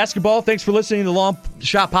lot of basketball. Thanks for listening to the Long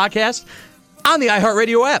Shot Podcast on the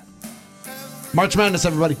iHeartRadio app. March Madness,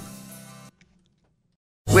 everybody.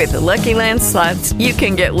 With the Lucky Land Slots, you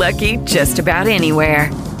can get lucky just about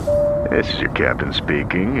anywhere. This is your captain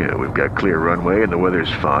speaking. We've got clear runway and the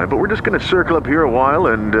weather's fine, but we're just going to circle up here a while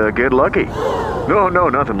and get lucky. No,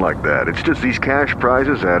 nothing like that. It's just these cash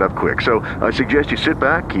prizes add up quick. So I suggest you sit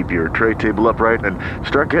back, keep your tray table upright, and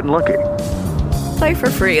start getting lucky. Play for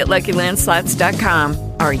free at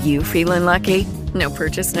LuckyLandSlots.com. Are you feeling lucky? No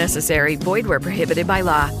purchase necessary. Void where prohibited by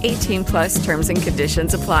law. 18+ terms and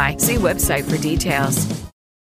conditions apply. See website for details.